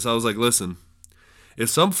said this. I was like, listen, if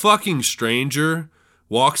some fucking stranger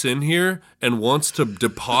walks in here and wants to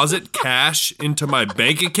deposit cash into my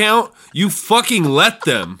bank account, you fucking let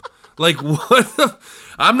them. Like, what the?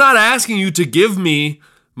 I'm not asking you to give me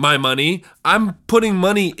my money. I'm putting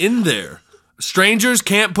money in there. Strangers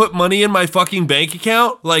can't put money in my fucking bank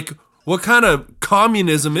account? Like, what kind of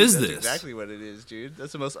communism is this? That's exactly what it is, dude.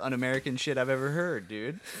 That's the most un-American shit I've ever heard,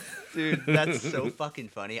 dude. Dude, that's so fucking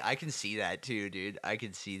funny. I can see that too, dude. I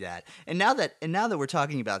can see that. And now that we're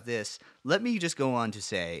talking about this, let me just go on to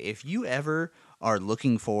say, if you ever are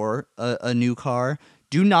looking for a new car,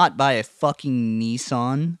 do not buy a fucking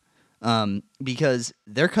Nissan, because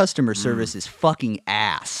their customer service is fucking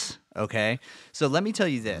ass. Okay, so let me tell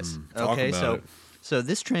you this. Okay, so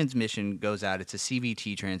this transmission goes out. It's a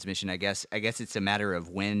CVT transmission. I guess it's a matter of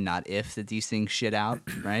when, not if, that these things shit out,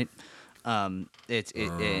 right? And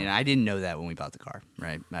I didn't know that when we bought the car,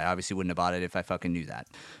 right? I obviously wouldn't have bought it if I fucking knew that.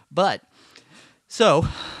 But so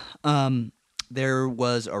there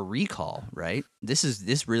was a recall, right? This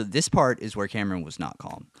part is where Cameron was not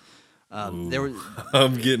calm. There was,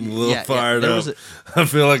 I'm getting a little fired up. I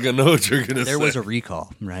feel like I know what you're gonna say. There was a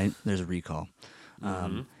recall, right? There's a recall,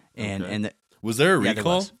 was there a recall? There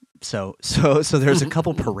was. So there's a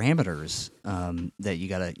couple parameters that you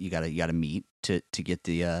gotta meet to get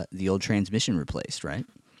the old transmission replaced, right?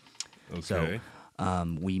 Okay.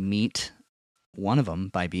 So we meet one of them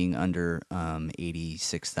by being under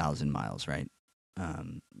 86,000 miles, right?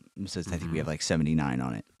 So I think we have like 79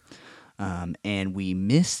 on it. And we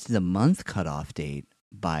missed the month cutoff date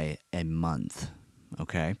by a month.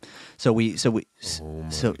 Okay, so we get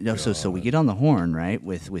on the horn, right,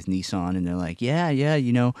 with Nissan, and they're like, yeah,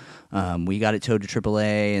 we got it towed to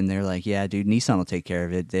AAA, and they're like, yeah, dude, Nissan will take care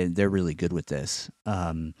of it. They're really good with this.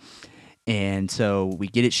 And so we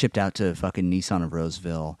get it shipped out to fucking Nissan of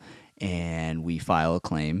Roseville, and we file a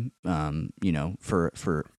claim,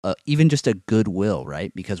 for even just a goodwill,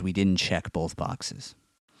 right, because we didn't check both boxes.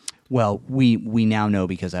 Well, we now know,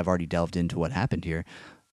 because I've already delved into what happened here.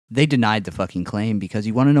 They denied the fucking claim because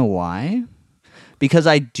you want to know why? Because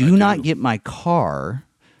I do not get my car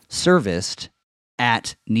serviced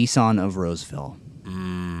at Nissan of Roseville.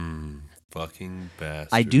 Fucking bastard.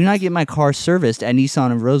 I do not get my car serviced at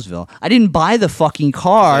Nissan of Roseville. I didn't buy the fucking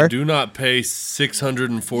car. I do not pay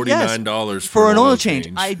 $649 for an oil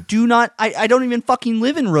change. I do not. I don't even fucking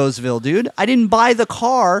live in Roseville, dude. I didn't buy the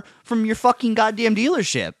car from your fucking goddamn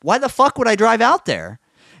dealership. Why the fuck would I drive out there?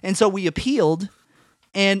 And so we appealed,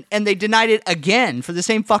 and they denied it again for the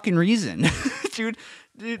same fucking reason. Dude,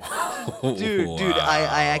 dude,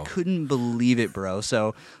 I couldn't believe it, bro.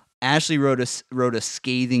 So Ashley wrote a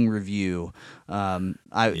scathing review.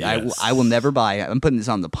 I will never buy. I'm putting this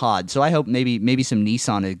on the pod, so I hope maybe some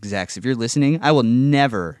Nissan execs, if you're listening, I will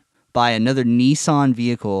never buy another Nissan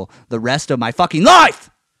vehicle the rest of my fucking life.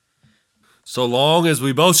 So long as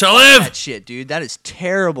we both shall live. That shit, dude. That is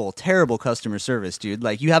terrible, terrible customer service, dude.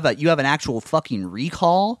 Like you have an actual fucking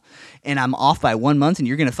recall, and I'm off by 1 month, and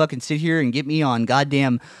you're gonna fucking sit here and get me on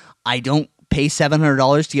goddamn. I don't pay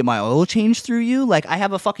 $700 to get my oil changed through you. Like I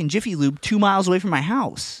have a fucking Jiffy Lube 2 miles away from my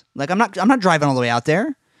house. Like I'm not driving all the way out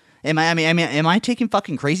there. Am I taking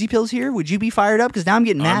fucking crazy pills here? Would you be fired up? Because now I'm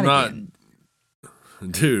getting mad again.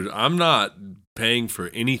 Dude, I'm not paying for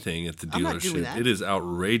anything at the I'm not doing dealership. that. It is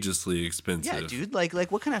outrageously expensive. Yeah, dude. Like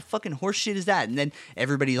what kind of fucking horse shit is that? And then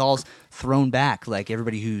everybody's all thrown back. Like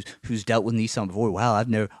everybody who's dealt with Nissan before. Wow,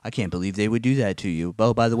 I can't believe they would do that to you.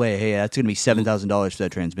 Oh, by the way, hey, that's gonna be $7,000 for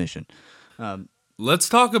that transmission. Let's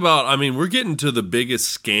talk about, I mean, we're getting to the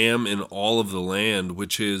biggest scam in all of the land,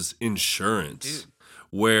 which is insurance,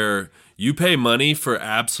 where you pay money for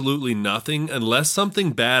absolutely nothing unless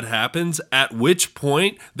something bad happens, at which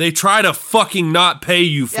point they try to fucking not pay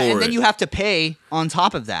you for it. And then you have to pay on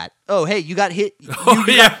top of that. Oh, hey, you got hit.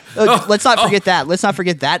 Let's not forget that. Let's not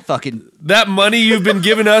forget that fucking... That money you've been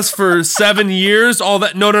giving us for 7 years, all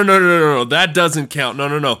that... No. That doesn't count.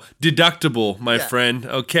 No. Deductible, my friend,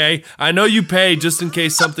 okay? I know you pay just in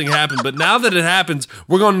case something happened, but now that it happens,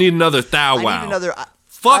 we're going to need another thou wow.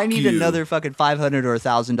 I need another fucking $500 or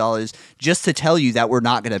 $1,000 just to tell you that we're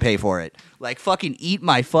not going to pay for it. Like, fucking eat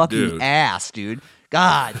my fucking ass, dude.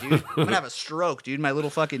 God, dude. I'm going to have a stroke, dude. My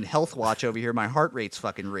little fucking health watch over here. My heart rate's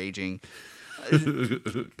fucking raging.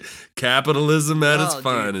 Capitalism at its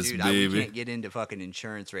finest, dude, baby. We can't get into fucking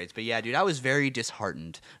insurance rates. But yeah, dude, I was very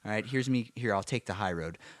disheartened. All right, here, I'll take the high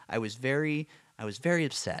road. I was very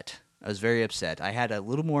upset. I had a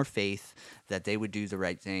little more faith that they would do the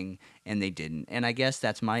right thing, and they didn't. And I guess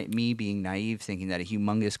that's me being naive, thinking that a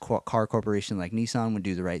humongous car corporation like Nissan would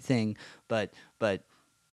do the right thing. But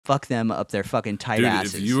fuck them up their fucking tight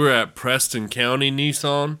asses. If you were at Preston County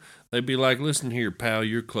Nissan, they'd be like, "Listen here, pal,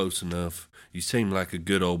 you're close enough. You seem like a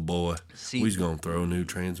good old boy. We's gonna throw a new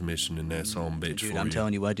transmission in that son bitch for you." Dude, I'm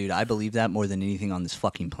telling you what, dude. I believe that more than anything on this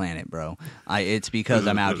fucking planet, bro. It's because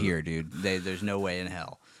I'm out here, dude. There's no way in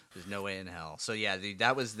hell. There's no way in hell. So yeah, dude,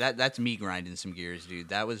 that's me grinding some gears, dude.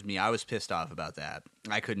 That was me. I was pissed off about that.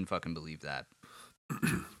 I couldn't fucking believe that.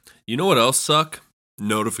 You know what else suck?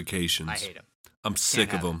 Notifications. I hate them. I'm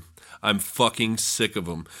sick of them. I'm fucking sick of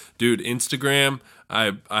them. Dude, Instagram,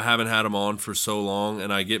 I haven't had them on for so long,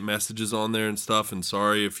 and I get messages on there and stuff, and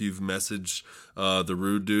sorry if you've messaged the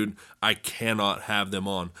rude dude. I cannot have them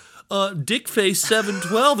on.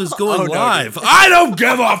 Dickface712 is going live. Dude. I don't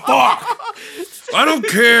give a fuck! I don't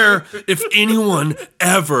care if anyone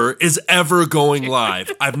is ever going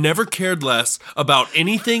live. I've never cared less about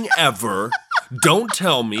anything ever. Don't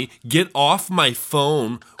tell me. Get off my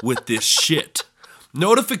phone with this shit.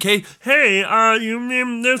 Notification. Hey,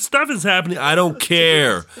 this stuff is happening. I don't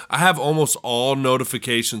care. I have almost all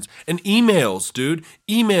notifications. And emails, dude.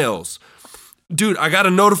 Emails. Dude, I got a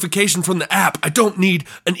notification from the app. I don't need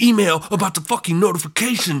an email about the fucking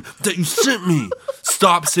notification that you sent me.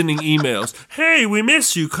 Stop sending emails. Hey, we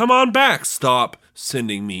miss you. Come on back. Stop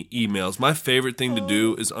sending me emails. My favorite thing to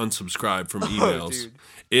do is unsubscribe from emails.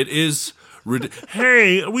 It is...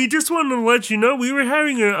 Hey, we just wanted to let you know we were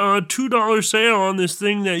having a $2 sale on this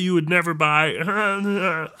thing that you would never buy.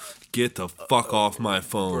 Get the fuck off my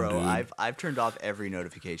phone, bro, dude. I've turned off every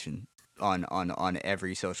notification on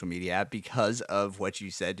every social media app because of what you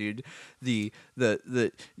said, dude. The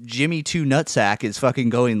Jimmy 2 Nutsack is fucking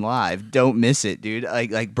going live. Don't miss it, dude.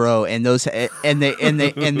 Like bro, and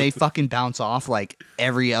they fucking bounce off like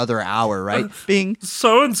every other hour, right? Bing.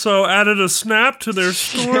 So and so added a snap to their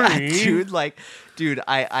story. Yeah, dude,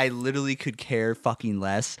 I literally could care fucking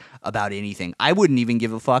less about anything. I wouldn't even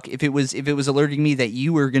give a fuck if it was alerting me that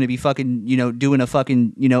you were gonna be fucking, doing a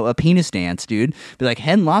fucking, a penis dance, dude. Be like,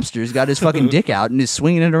 Hen Lobster's got his fucking dick out and is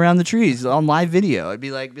swinging it around the trees on live video. I'd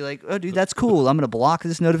be like, oh, dude, that's cool. I'm gonna block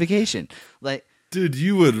this notification. Like, dude,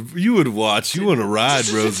 you would watch. You want to ride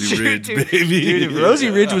Rosie Ridge, baby. Dude, if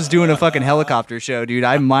Rosie Ridge was doing a fucking helicopter show, dude,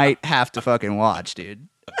 I might have to fucking watch, dude.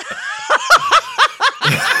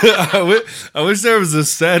 I wish there was a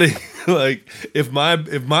setting like if my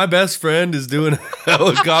best friend is doing a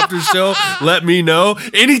helicopter show, let me know.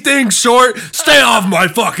 Anything short, stay off my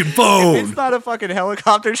fucking phone. If it's not a fucking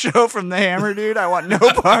helicopter show from the Hammer, dude, I want no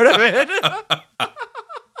part of it.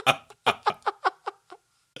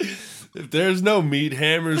 there's no meat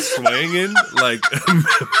hammers swinging, like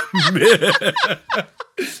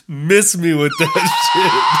miss me with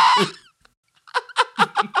that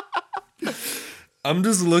shit. I'm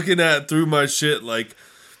just looking at through my shit like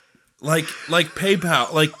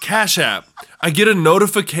PayPal, like Cash App. I get a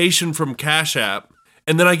notification from Cash App,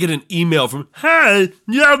 and then I get an email from, hey,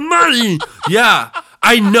 you have money. Yeah,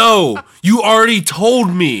 I know. You already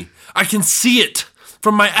told me. I can see it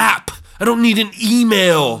from my app. I don't need an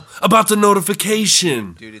email about the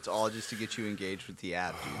notification. Dude, it's all just to get you engaged with the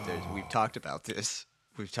app, dude. We've talked about this.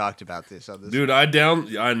 We've talked about this on this. Dude, I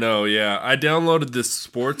know, yeah. I downloaded this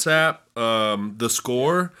sports app, The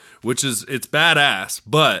Score, which it's badass,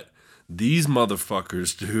 but these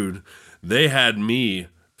motherfuckers, dude, they had me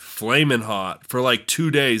flaming hot for like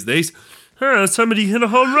 2 days. Somebody hit a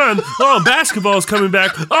home run. Oh, basketball's coming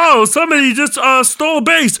back. Oh, somebody just stole a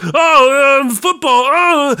base. Oh, football.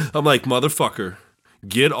 Oh. I'm like, motherfucker,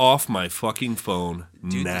 get off my fucking phone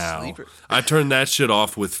now. I turned that shit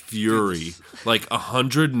off with fury. Like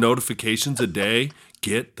 100 notifications a day.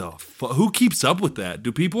 Get the fuck. Who keeps up with that?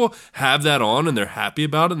 Do people have that on and they're happy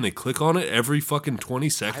about it and they click on it every fucking 20 I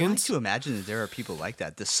like seconds? to imagine that there are people like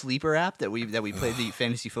that. The Sleeper app that we played the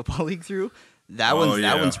fantasy football league through. That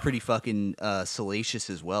one's pretty fucking salacious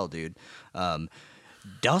as well, dude.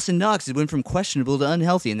 Dawson Knox, it went from questionable to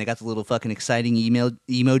unhealthy, and they got the little fucking exciting email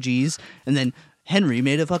emojis, and then Henry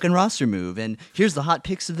made a fucking roster move, and here's the hot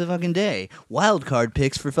picks of the fucking day. Wild card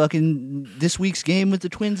picks for fucking this week's game with the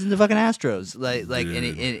Twins and the fucking Astros.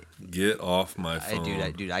 Dude, get off my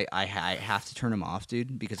phone. I have to turn them off,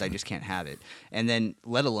 dude, because I just can't have it. And then,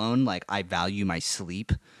 let alone, like, I value my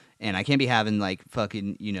sleep. And I can't be having, like,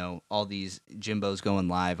 fucking, all these Jimbos going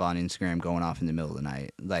live on Instagram going off in the middle of the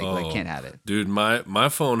night. Like can't have it. Dude, my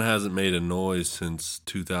phone hasn't made a noise since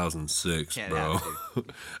 2006, bro.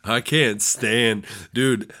 I can't stand.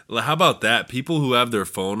 Dude, how about that? People who have their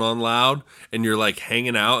phone on loud and you're, like,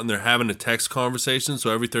 hanging out and they're having a text conversation,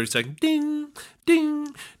 so every 30 seconds, ding,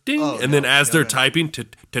 ding, ding. And then as they're typing,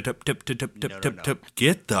 tip, tip, tip, tip, tip, tip, tip.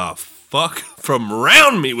 Get the fuck from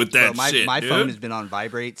around me with that shit, my dude. phone has been on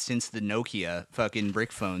vibrate since the Nokia fucking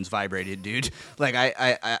brick phones vibrated, dude. Like,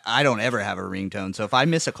 I don't ever have a ringtone. So if I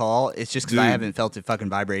miss a call, it's just because I haven't felt it fucking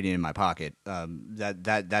vibrating in my pocket.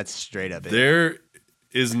 That's straight up it. There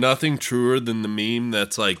is nothing truer than the meme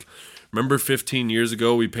that's like, remember 15 years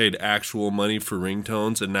ago we paid actual money for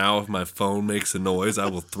ringtones, and now if my phone makes a noise, I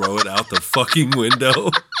will throw it out the fucking window.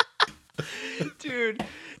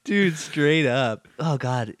 Dude, straight up. Oh,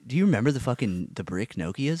 God. Do you remember the brick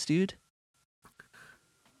Nokias, dude?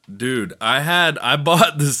 Dude, I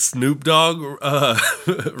bought the Snoop Dogg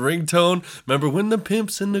ringtone. Remember when the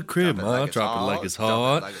pimp's in the crib? Drop it like it's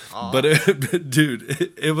hot. But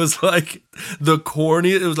dude, it was like the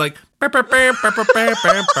corny. It was like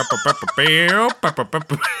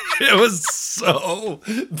it was so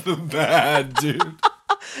bad, dude.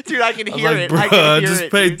 Dude, I can hear like, it. Bruh, I can hear just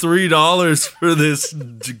it. paid $3 for this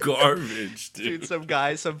garbage, dude. Dude, some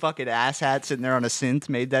guy, some fucking asshat sitting there on a synth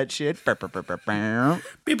made that shit.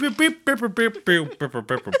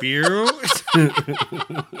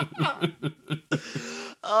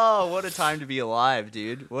 Oh, what a time to be alive,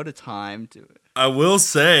 dude. What a time to... I will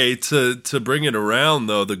say, to bring it around,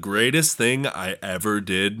 though, the greatest thing I ever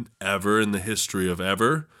did, ever in the history of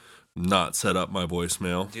ever, not set up my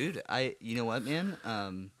voicemail. Dude, you know what,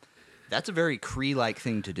 man? That's a very Cree-like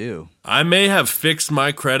thing to do. I may have fixed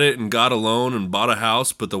my credit and got a loan and bought a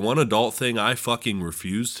house, but the one adult thing I fucking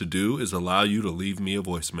refuse to do is allow you to leave me a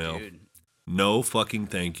voicemail. Dude. No fucking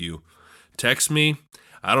thank you. Text me.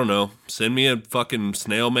 I don't know. Send me a fucking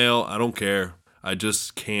snail mail. I don't care. I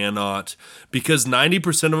just cannot. Because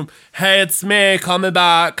 90% of them, hey, it's me, call me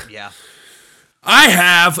back. Yeah. I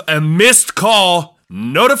have a missed call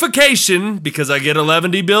notification, because I get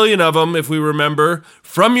 11 billion of them, if we remember,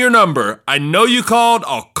 from your number. I know you called.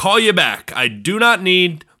 I'll call you back. I do not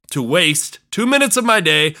need to waste 2 minutes of my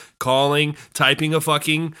day calling, typing a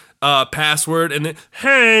fucking password, and then,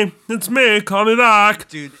 hey, it's me, call me back.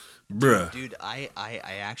 Dude, bruh. Dude, I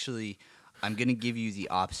actually, I'm going to give you the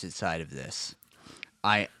opposite side of this.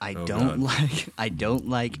 I don't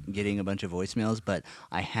like getting a bunch of voicemails, but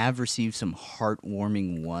I have received some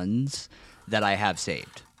heartwarming ones that I have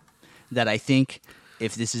saved. That I think,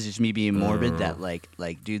 if this is just me being morbid, that like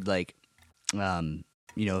dude, like,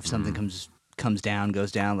 if something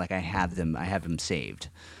goes down, like I have them saved.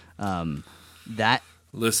 That.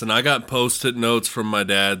 Listen, I got Post-it notes from my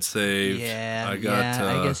dad saved. Yeah, I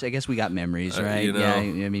guess we got memories, right? Yeah,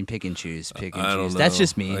 I mean, pick and choose. I don't know. That's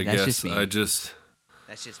just me. That's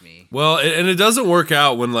just me. Well, and it doesn't work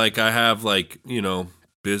out when, like, I have, like,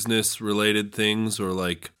 business related things, or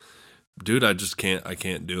like Dude, I just can't. I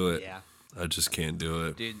can't do it. Yeah, I just can't do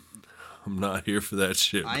it. dude. I'm not here for that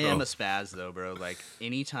shit, bro. I am a spaz though, bro. Like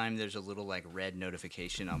anytime there's a little like red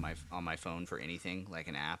notification on my phone for anything, like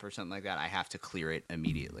an app or something like that, I have to clear it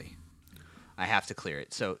immediately. I have to clear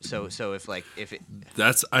it. So if it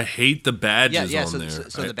I hate the badges yeah. on So, there.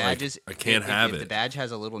 so the badges, I can't have if it. the badge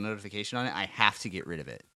has a little notification on it, I have to get rid of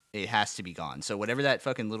it. It has to be gone. So whatever that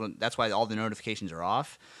fucking little, that's why all the notifications are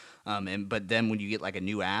off. But then when you get like a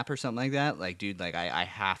new app or something like that, like dude, like I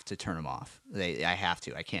have to turn them off. I have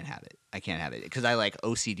to. I can't have it. I can't have it because I like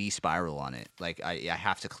OCD spiral on it. Like I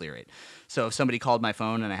have to clear it. So if somebody called my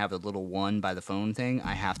phone and I have a little one by the phone thing,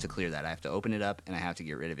 I have to clear that. I have to open it up and I have to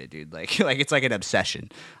get rid of it, dude. Like it's like an obsession.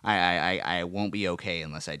 I won't be okay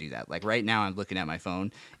unless I do that. Like right now, I'm looking at my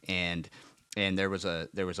phone and there was a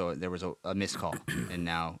missed call and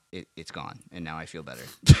now it's gone and now I feel better.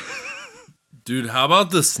 Dude, how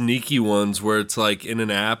about the sneaky ones where it's like in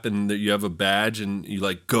an app and you have a badge and you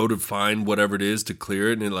like go to find whatever it is to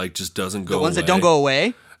clear it and it like just doesn't go away? The ones that don't go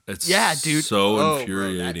away? It's yeah, dude. so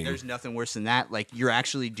infuriating. There's nothing worse than that. Like you're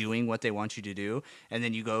actually doing what they want you to do, and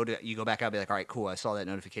then you go back out and be like, all right, cool, I saw that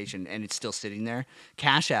notification, and it's still sitting there.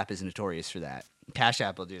 Cash App is notorious for that. Cash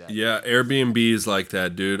App will do that. Yeah, Airbnb is like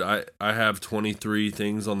that, dude. I have 23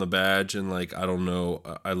 things on the badge, and like I don't know.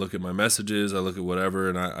 I look at my messages, I look at whatever,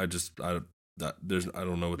 and I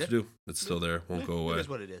don't know what to do. It's still there, won't go away. It is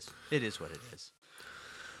what it is. It is what it is.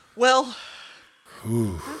 Well,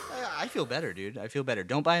 I feel better, dude. I feel better.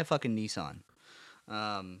 Don't buy a fucking Nissan.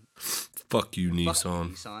 Fuck you, Nissan. Fuck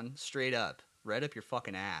you, Nissan. Straight up. Right up your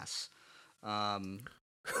fucking ass.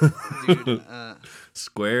 Dude,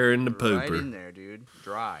 Square in the pooper. Right in there, dude.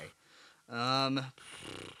 Dry.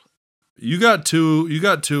 You got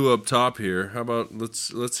two up top here. How about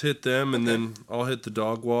let's hit them and then I'll hit the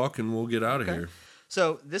dog walk and we'll get out of here.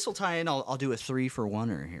 So this will tie in. I'll do a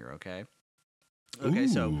 3-for-1er here. Okay. Okay.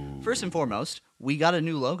 So first and foremost, we got a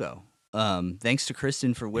new logo. Thanks to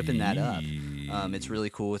Kristen for whipping that up. It's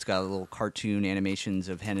really cool. It's got a little cartoon animations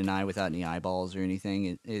of Hen and I without any eyeballs or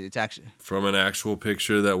anything. It's actually from an actual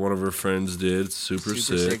picture that one of her friends did. It's super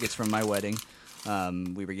sick. It's from my wedding.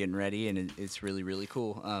 We were getting ready, and it's really, really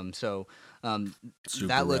cool. Super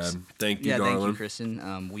that looks. rad. Thank you, yeah, darling. thank you,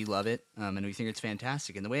 Kristen. We love it, and we think it's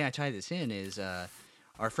fantastic. And the way I tie this in is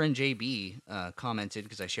our friend JB commented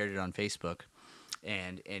because I shared it on Facebook,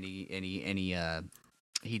 and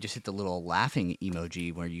he just hit the little laughing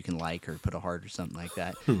emoji where you can like or put a heart or something like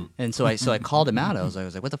that. And so I called him out. I was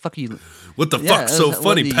like, what the fuck are you? What the fuck's so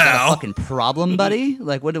funny, you pal? Got a fucking problem, buddy?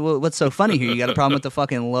 Like what's so funny here? You got a problem with the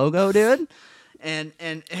fucking logo, dude? And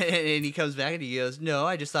he comes back and he goes, no,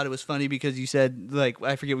 I just thought it was funny because you said, like,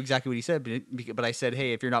 I forget exactly what he said, but I said,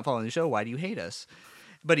 hey, if you're not following the show, why do you hate us?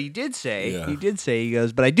 But he did say, he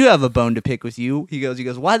goes, but I do have a bone to pick with you. He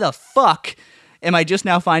goes, why the fuck am I just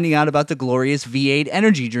now finding out about the glorious V8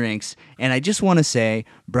 energy drinks? And I just want to say,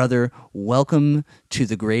 brother, welcome to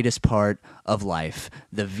the greatest part of life,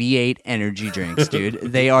 the V8 energy drinks, dude.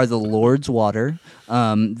 They are the Lord's water.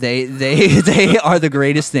 They are the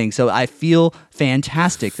greatest thing. So I feel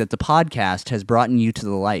fantastic that the podcast has brought you to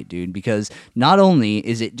the light, dude, because not only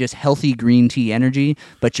is it just healthy green tea energy,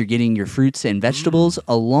 but you're getting your fruits and vegetables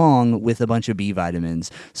along with a bunch of B vitamins.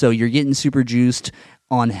 So you're getting super juiced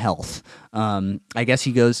on health. I guess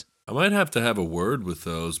he goes, I might have to have a word with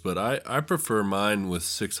those, but I prefer mine with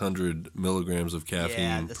 600 milligrams of caffeine.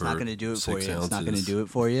 Yeah, that's per not going to do it for you. 6 It's not going to ounces. do it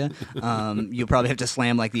for you. You'll probably have to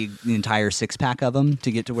slam like the entire 6-pack of them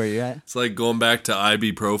to get to where you're at, It's like going back to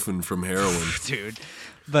ibuprofen from heroin. dude.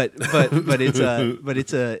 But it's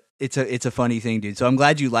a funny thing, dude. So I'm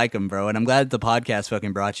glad you like them, bro, and I'm glad the podcast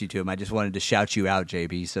fucking brought you to them. I just wanted to shout you out,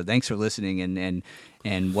 JB. So thanks for listening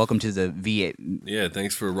and welcome to the V8. Yeah,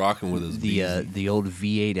 thanks for rocking with us. The old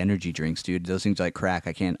V8 energy drinks, dude. Those things like crack.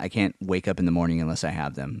 I can't wake up in the morning unless I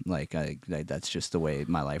have them. Like that's just the way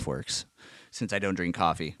my life works. Since I don't drink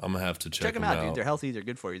coffee, I'm gonna have to check them out, dude. They're healthy. They're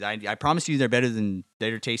good for you. I promise you, they're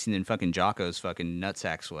better tasting than fucking Jocko's fucking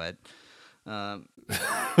nutsack sweat.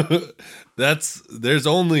 There's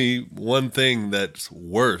only one thing that's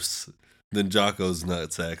worse than Jocko's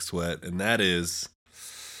nutsack sweat, and that is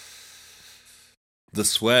the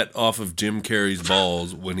sweat off of Jim Carrey's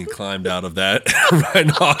balls when he climbed out of that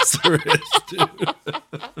rhinoceros, dude.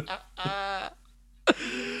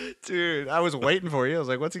 Dude, I was waiting for you. I was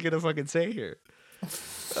like, what's he gonna fucking say here?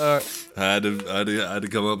 I had to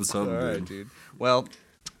come up with something. All right, dude. Well,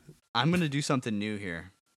 I'm gonna do something new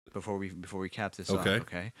here before we cap this off.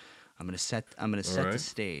 Okay. I'm gonna set the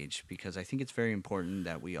stage because I think it's very important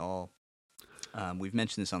that we all we've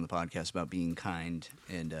mentioned this on the podcast about being kind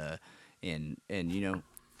and you know,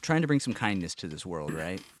 trying to bring some kindness to this world,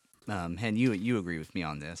 right? Hen, you agree with me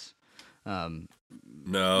on this?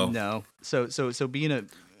 No. No. So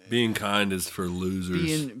Being kind is for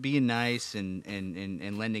losers. being nice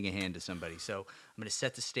and lending a hand to somebody. So I'm gonna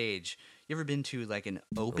set the stage. You ever been to like an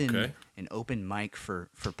open mic for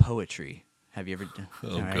poetry? Have you ever?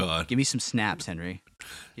 Oh, All right. God. Give me some snaps, Henry.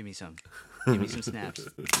 Give me some. Give me some snaps.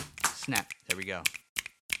 Snap. There we go.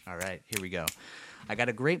 All right, here we go. I got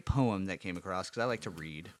a great poem that came across because I like to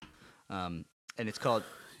read, and it's called.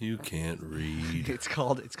 You can't read. It's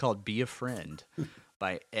called "Be a Friend"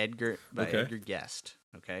 by Edgar Guest.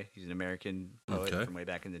 Okay, he's an American poet from way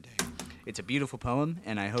back in the day. It's a beautiful poem,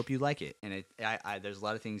 and I hope you like it. And there's a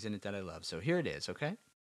lot of things in it that I love. So here it is. Okay,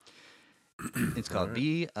 it's called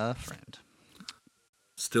 "Be a Friend."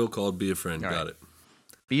 Still called Be a Friend. All Got right. it.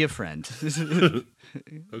 Be a friend.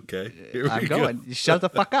 Okay. Here we I'm go. going. You shut the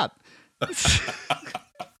fuck up.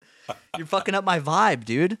 You're fucking up my vibe,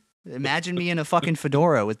 dude. Imagine me in a fucking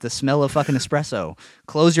fedora with the smell of fucking espresso.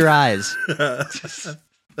 Close your eyes.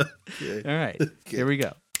 All right. Here we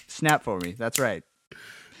go. Snap for me. That's right.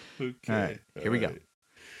 Okay. All right. Here we go.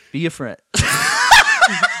 Be a friend.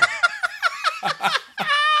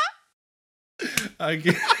 I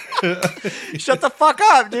can't. Shut the fuck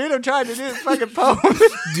up, dude. I'm trying to do this fucking poem.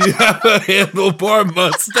 Do you have a handlebar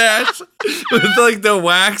mustache with like the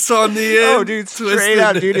wax on the end? Oh, dude, straight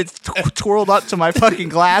up, dude. It's twirled up to my fucking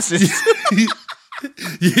glasses.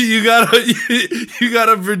 You got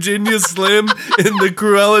a Virginia Slim in the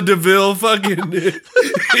Cruella DeVille fucking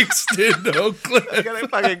extendo clip. I got a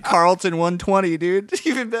fucking Carlton 120, dude.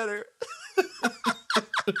 Even better.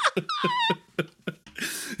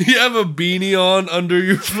 You have a beanie on under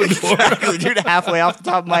your fedora Exactly, dude. Halfway off the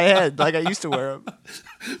top of my head, like I used to wear them.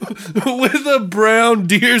 with a brown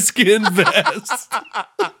deerskin vest.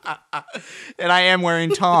 And I am wearing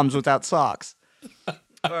Toms without socks.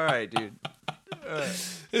 All right, dude.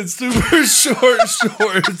 It's super short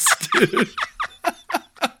shorts, dude.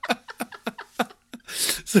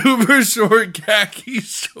 Super short khaki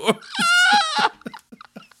shorts.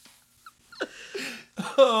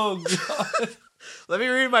 Oh, God. Let me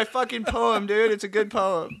read my fucking poem, dude. It's a good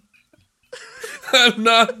poem. I'm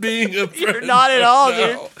not being a friend. You're not at all,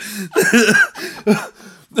 dude.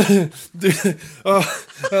 Dude,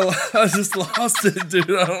 I just lost it, dude.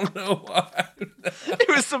 I don't know why. It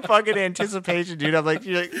was some fucking anticipation, dude. I'm like,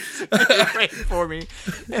 you're waiting for me.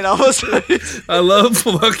 And all of a sudden, I love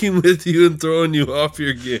fucking with you and throwing you off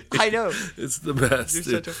your game. I know. It's the best,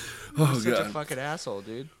 You're dude. such a fucking asshole,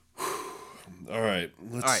 dude. All right,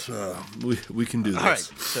 let's. We can do this. All right,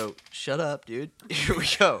 so shut up, dude. Here we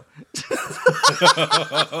go.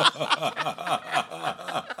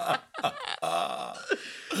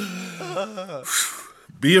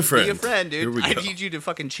 Be a friend. Be a friend, Here dude. we I go. need you to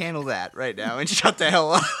fucking channel that right now and shut the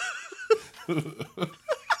hell up.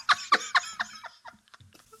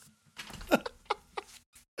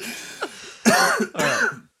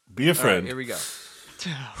 Be a All right, friend. here we go.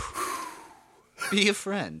 Be a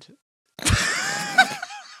friend.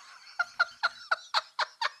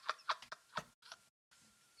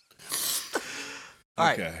 All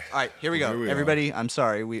right, Okay. all right, here we go. Here we are. Everybody, I'm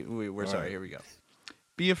sorry. We're sorry. right. Here we go.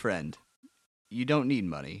 Be a friend. You don't need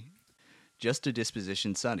money, just a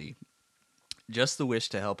disposition sunny, just the wish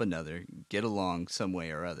to help another get along some way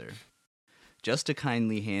or other, just a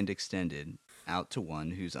kindly hand extended out to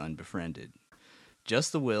one who's unbefriended,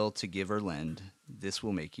 just the will to give or lend. This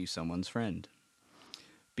will make you someone's friend.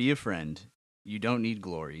 Be a friend. You don't need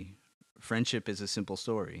glory. Friendship is a simple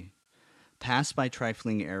story. Pass by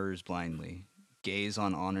trifling errors blindly. Gaze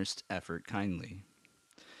on honest effort kindly.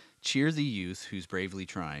 Cheer the youth who's bravely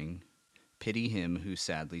trying. Pity him who's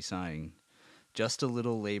sadly sighing. Just a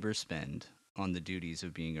little labor spend on the duties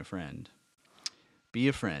of being a friend. Be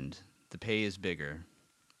a friend. The pay is bigger,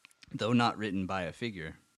 though not written by a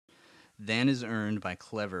figure, than is earned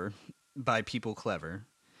by people clever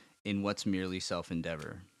in what's merely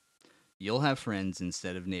self-endeavor. You'll have friends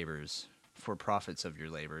instead of neighbors for profits of your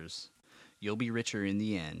labors. You'll be richer in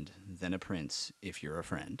the end than a prince if you're a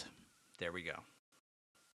friend. There we go.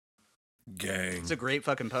 Gang. It's a great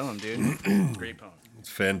fucking poem, dude. Great poem. It's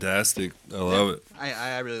fantastic. I love it.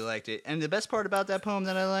 I really liked it. And the best part about that poem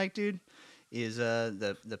that I like, dude, is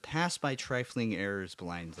the pass by trifling errors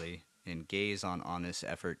blindly and gaze on honest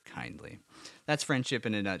effort kindly. That's friendship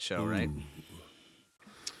in a nutshell, right?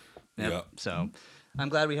 Yep. Yeah. So I'm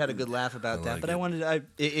glad we had a good laugh about that. like But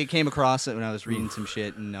it. it came across it when I was reading some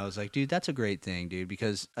shit, and I was like, dude, that's a great thing, dude,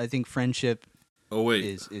 because I think friendship Oh, wait.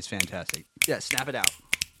 is fantastic. Yeah, snap it out.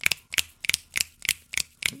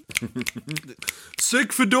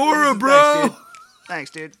 Sick fedora, bro.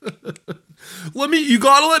 Thanks, dude. You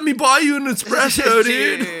gotta let me buy you an espresso,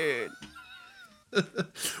 dude.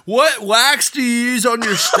 What wax do you use on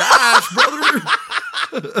your stash, brother?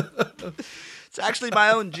 It's actually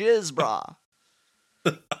my own jizz, brah.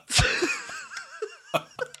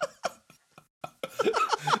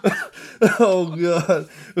 Oh God,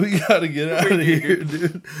 we gotta get out of here,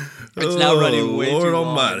 dude. It's now running way Lord too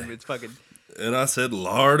Almighty. long. It's fucking. And I said,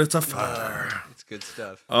 Lord, it's a fire. It's good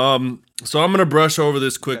stuff. So I'm gonna brush over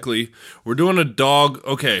this quickly. We're doing a dog.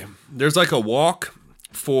 Okay, there's like a walk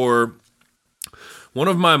for one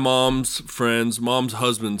of my mom's friends, mom's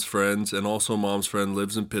husband's friends, and also mom's friend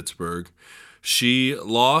lives in Pittsburgh. She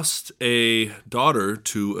lost a daughter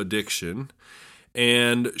to addiction.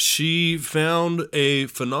 And she found a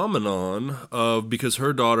phenomenon of, because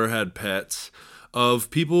her daughter had pets,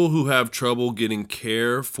 of people who have trouble getting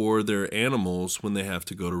care for their animals when they have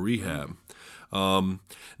to go to rehab. Now,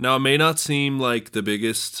 it may not seem like the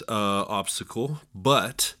biggest obstacle,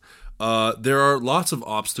 but there are lots of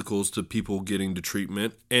obstacles to people getting to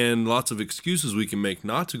treatment and lots of excuses we can make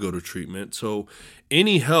not to go to treatment. So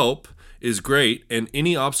any help is great, and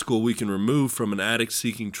any obstacle we can remove from an addict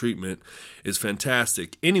seeking treatment is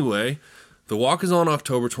fantastic. Anyway, the walk is on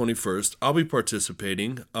October 21st. I'll be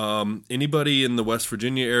participating. Anybody in the West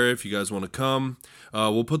Virginia area, if you guys want to come,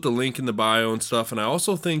 we'll put the link in the bio and stuff. And I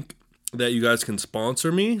also think that you guys can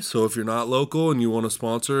sponsor me. So if you're not local and you want to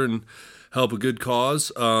sponsor and help a good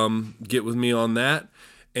cause, get with me on that.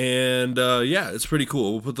 And yeah, it's pretty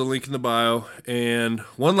cool. We'll put the link in the bio. And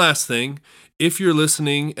one last thing. If you're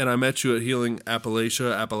listening and I met you at Healing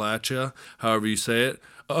Appalachia, however you say it,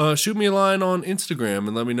 shoot me a line on Instagram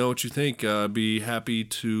and let me know what you think. I'd be happy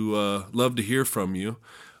to, love to hear from you.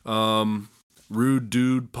 Rude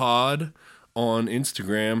Dude Pod on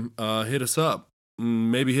Instagram. Hit us up.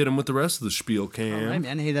 Maybe hit him with the rest of the spiel, Cam. All right,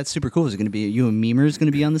 man. Hey, that's super cool. Is it going to be you and Memers going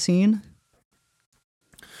to be on the scene?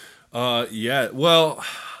 Yeah. Well,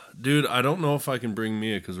 dude, I don't know if I can bring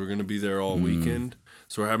Mia because we're going to be there all weekend.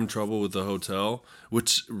 So we're having trouble with the hotel,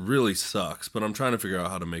 which really sucks, but I'm trying to figure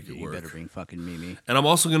out how to make it work. You better bring fucking Mimi. And I'm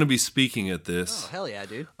also going to be speaking at this. Oh, hell yeah,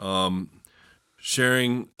 dude.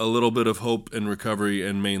 Sharing a little bit of hope and recovery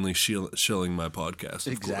and mainly shilling my podcast.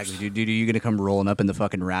 Exactly, dude. Dude, are you going to come rolling up in the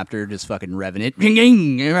fucking Raptor, just fucking revving it?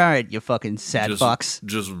 All right, you fucking sad fucks.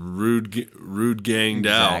 Just rude ganged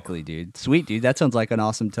out. Exactly, dude. Sweet, dude. That sounds like an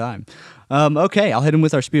awesome time. Okay, I'll hit him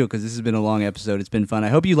with our spiel because this has been a long episode. It's been fun. I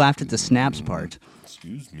hope you laughed at the snaps part.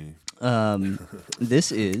 Excuse me.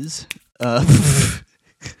 This is...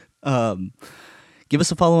 give us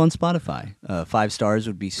a follow on Spotify. 5 stars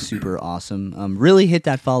would be super awesome. Really hit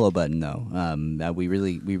that follow button though.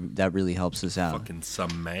 That really helps us out. Fucking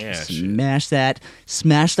smash that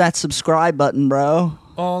subscribe button, bro.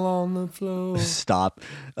 All on the floor. Stop.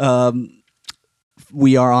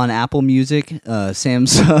 We are on Apple Music,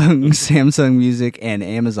 Samsung Music, and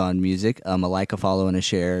Amazon Music. A like, a follow, and a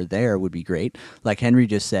share there would be great. Like Henry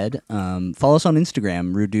just said, follow us on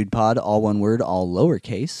Instagram, Rude Dude Pod, all one word, all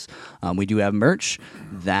lowercase. We do have merch.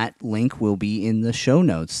 That link will be in the show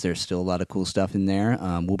notes. There's still a lot of cool stuff in there.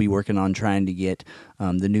 We'll be working on trying to get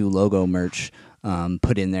the new logo merch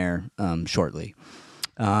put in there shortly.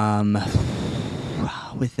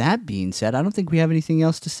 With that being said, I don't think we have anything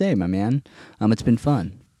else to say, my man. It's been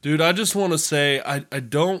fun. Dude, I just want to say I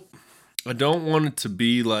don't want it to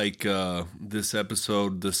be like this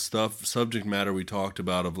episode, the subject matter we talked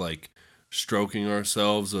about of like stroking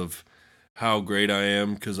ourselves of how great I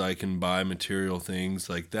am because I can buy material things.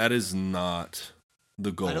 Like that is not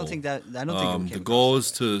the goal. I don't think the goal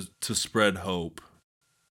is to spread hope.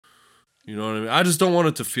 You know what I mean? I just don't want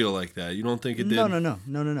it to feel like that. You don't think it did? No.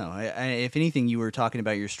 If anything, you were talking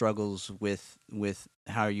about your struggles with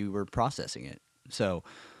how you were processing it. So,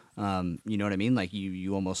 you know what I mean? Like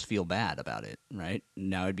you almost feel bad about it, right?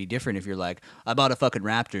 Now it'd be different if you're like, I bought a fucking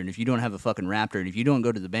Raptor, and if you don't have a fucking Raptor, and if you don't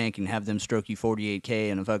go to the bank and have them stroke you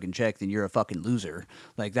 $48K and a fucking check, then you're a fucking loser.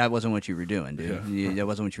 Like that wasn't what you were doing, dude. Yeah. That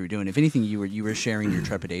wasn't what you were doing. If anything, you were sharing your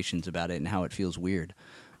trepidations about it and how it feels weird.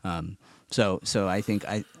 So I think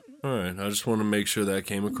All right, I just want to make sure that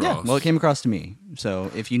came across. Yeah, well, it came across to me.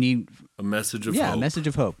 So if you need a message of hope. Yeah, a message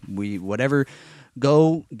of hope.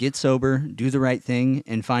 Go get sober, do the right thing,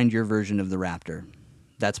 and find your version of the Raptor.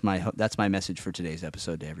 That's my message for today's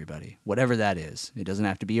episode to everybody. Whatever that is. It doesn't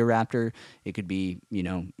have to be a Raptor. It could be,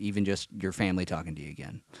 even just your family talking to you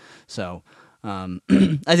again. So I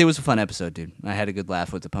think it was a fun episode, dude. I had a good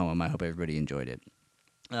laugh with the poem. I hope everybody enjoyed it.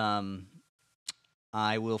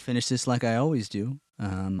 I will finish this like I always do.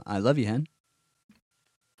 I love you, Hen.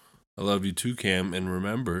 I love you too, Cam. And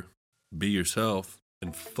remember, be yourself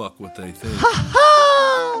and fuck what they think.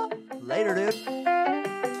 Later, dude.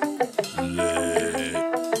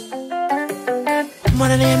 on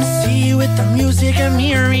an MC with the music a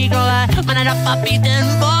miracle. Man, an upbeat and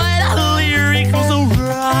boy, the lyrics was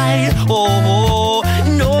alright. Oh, oh,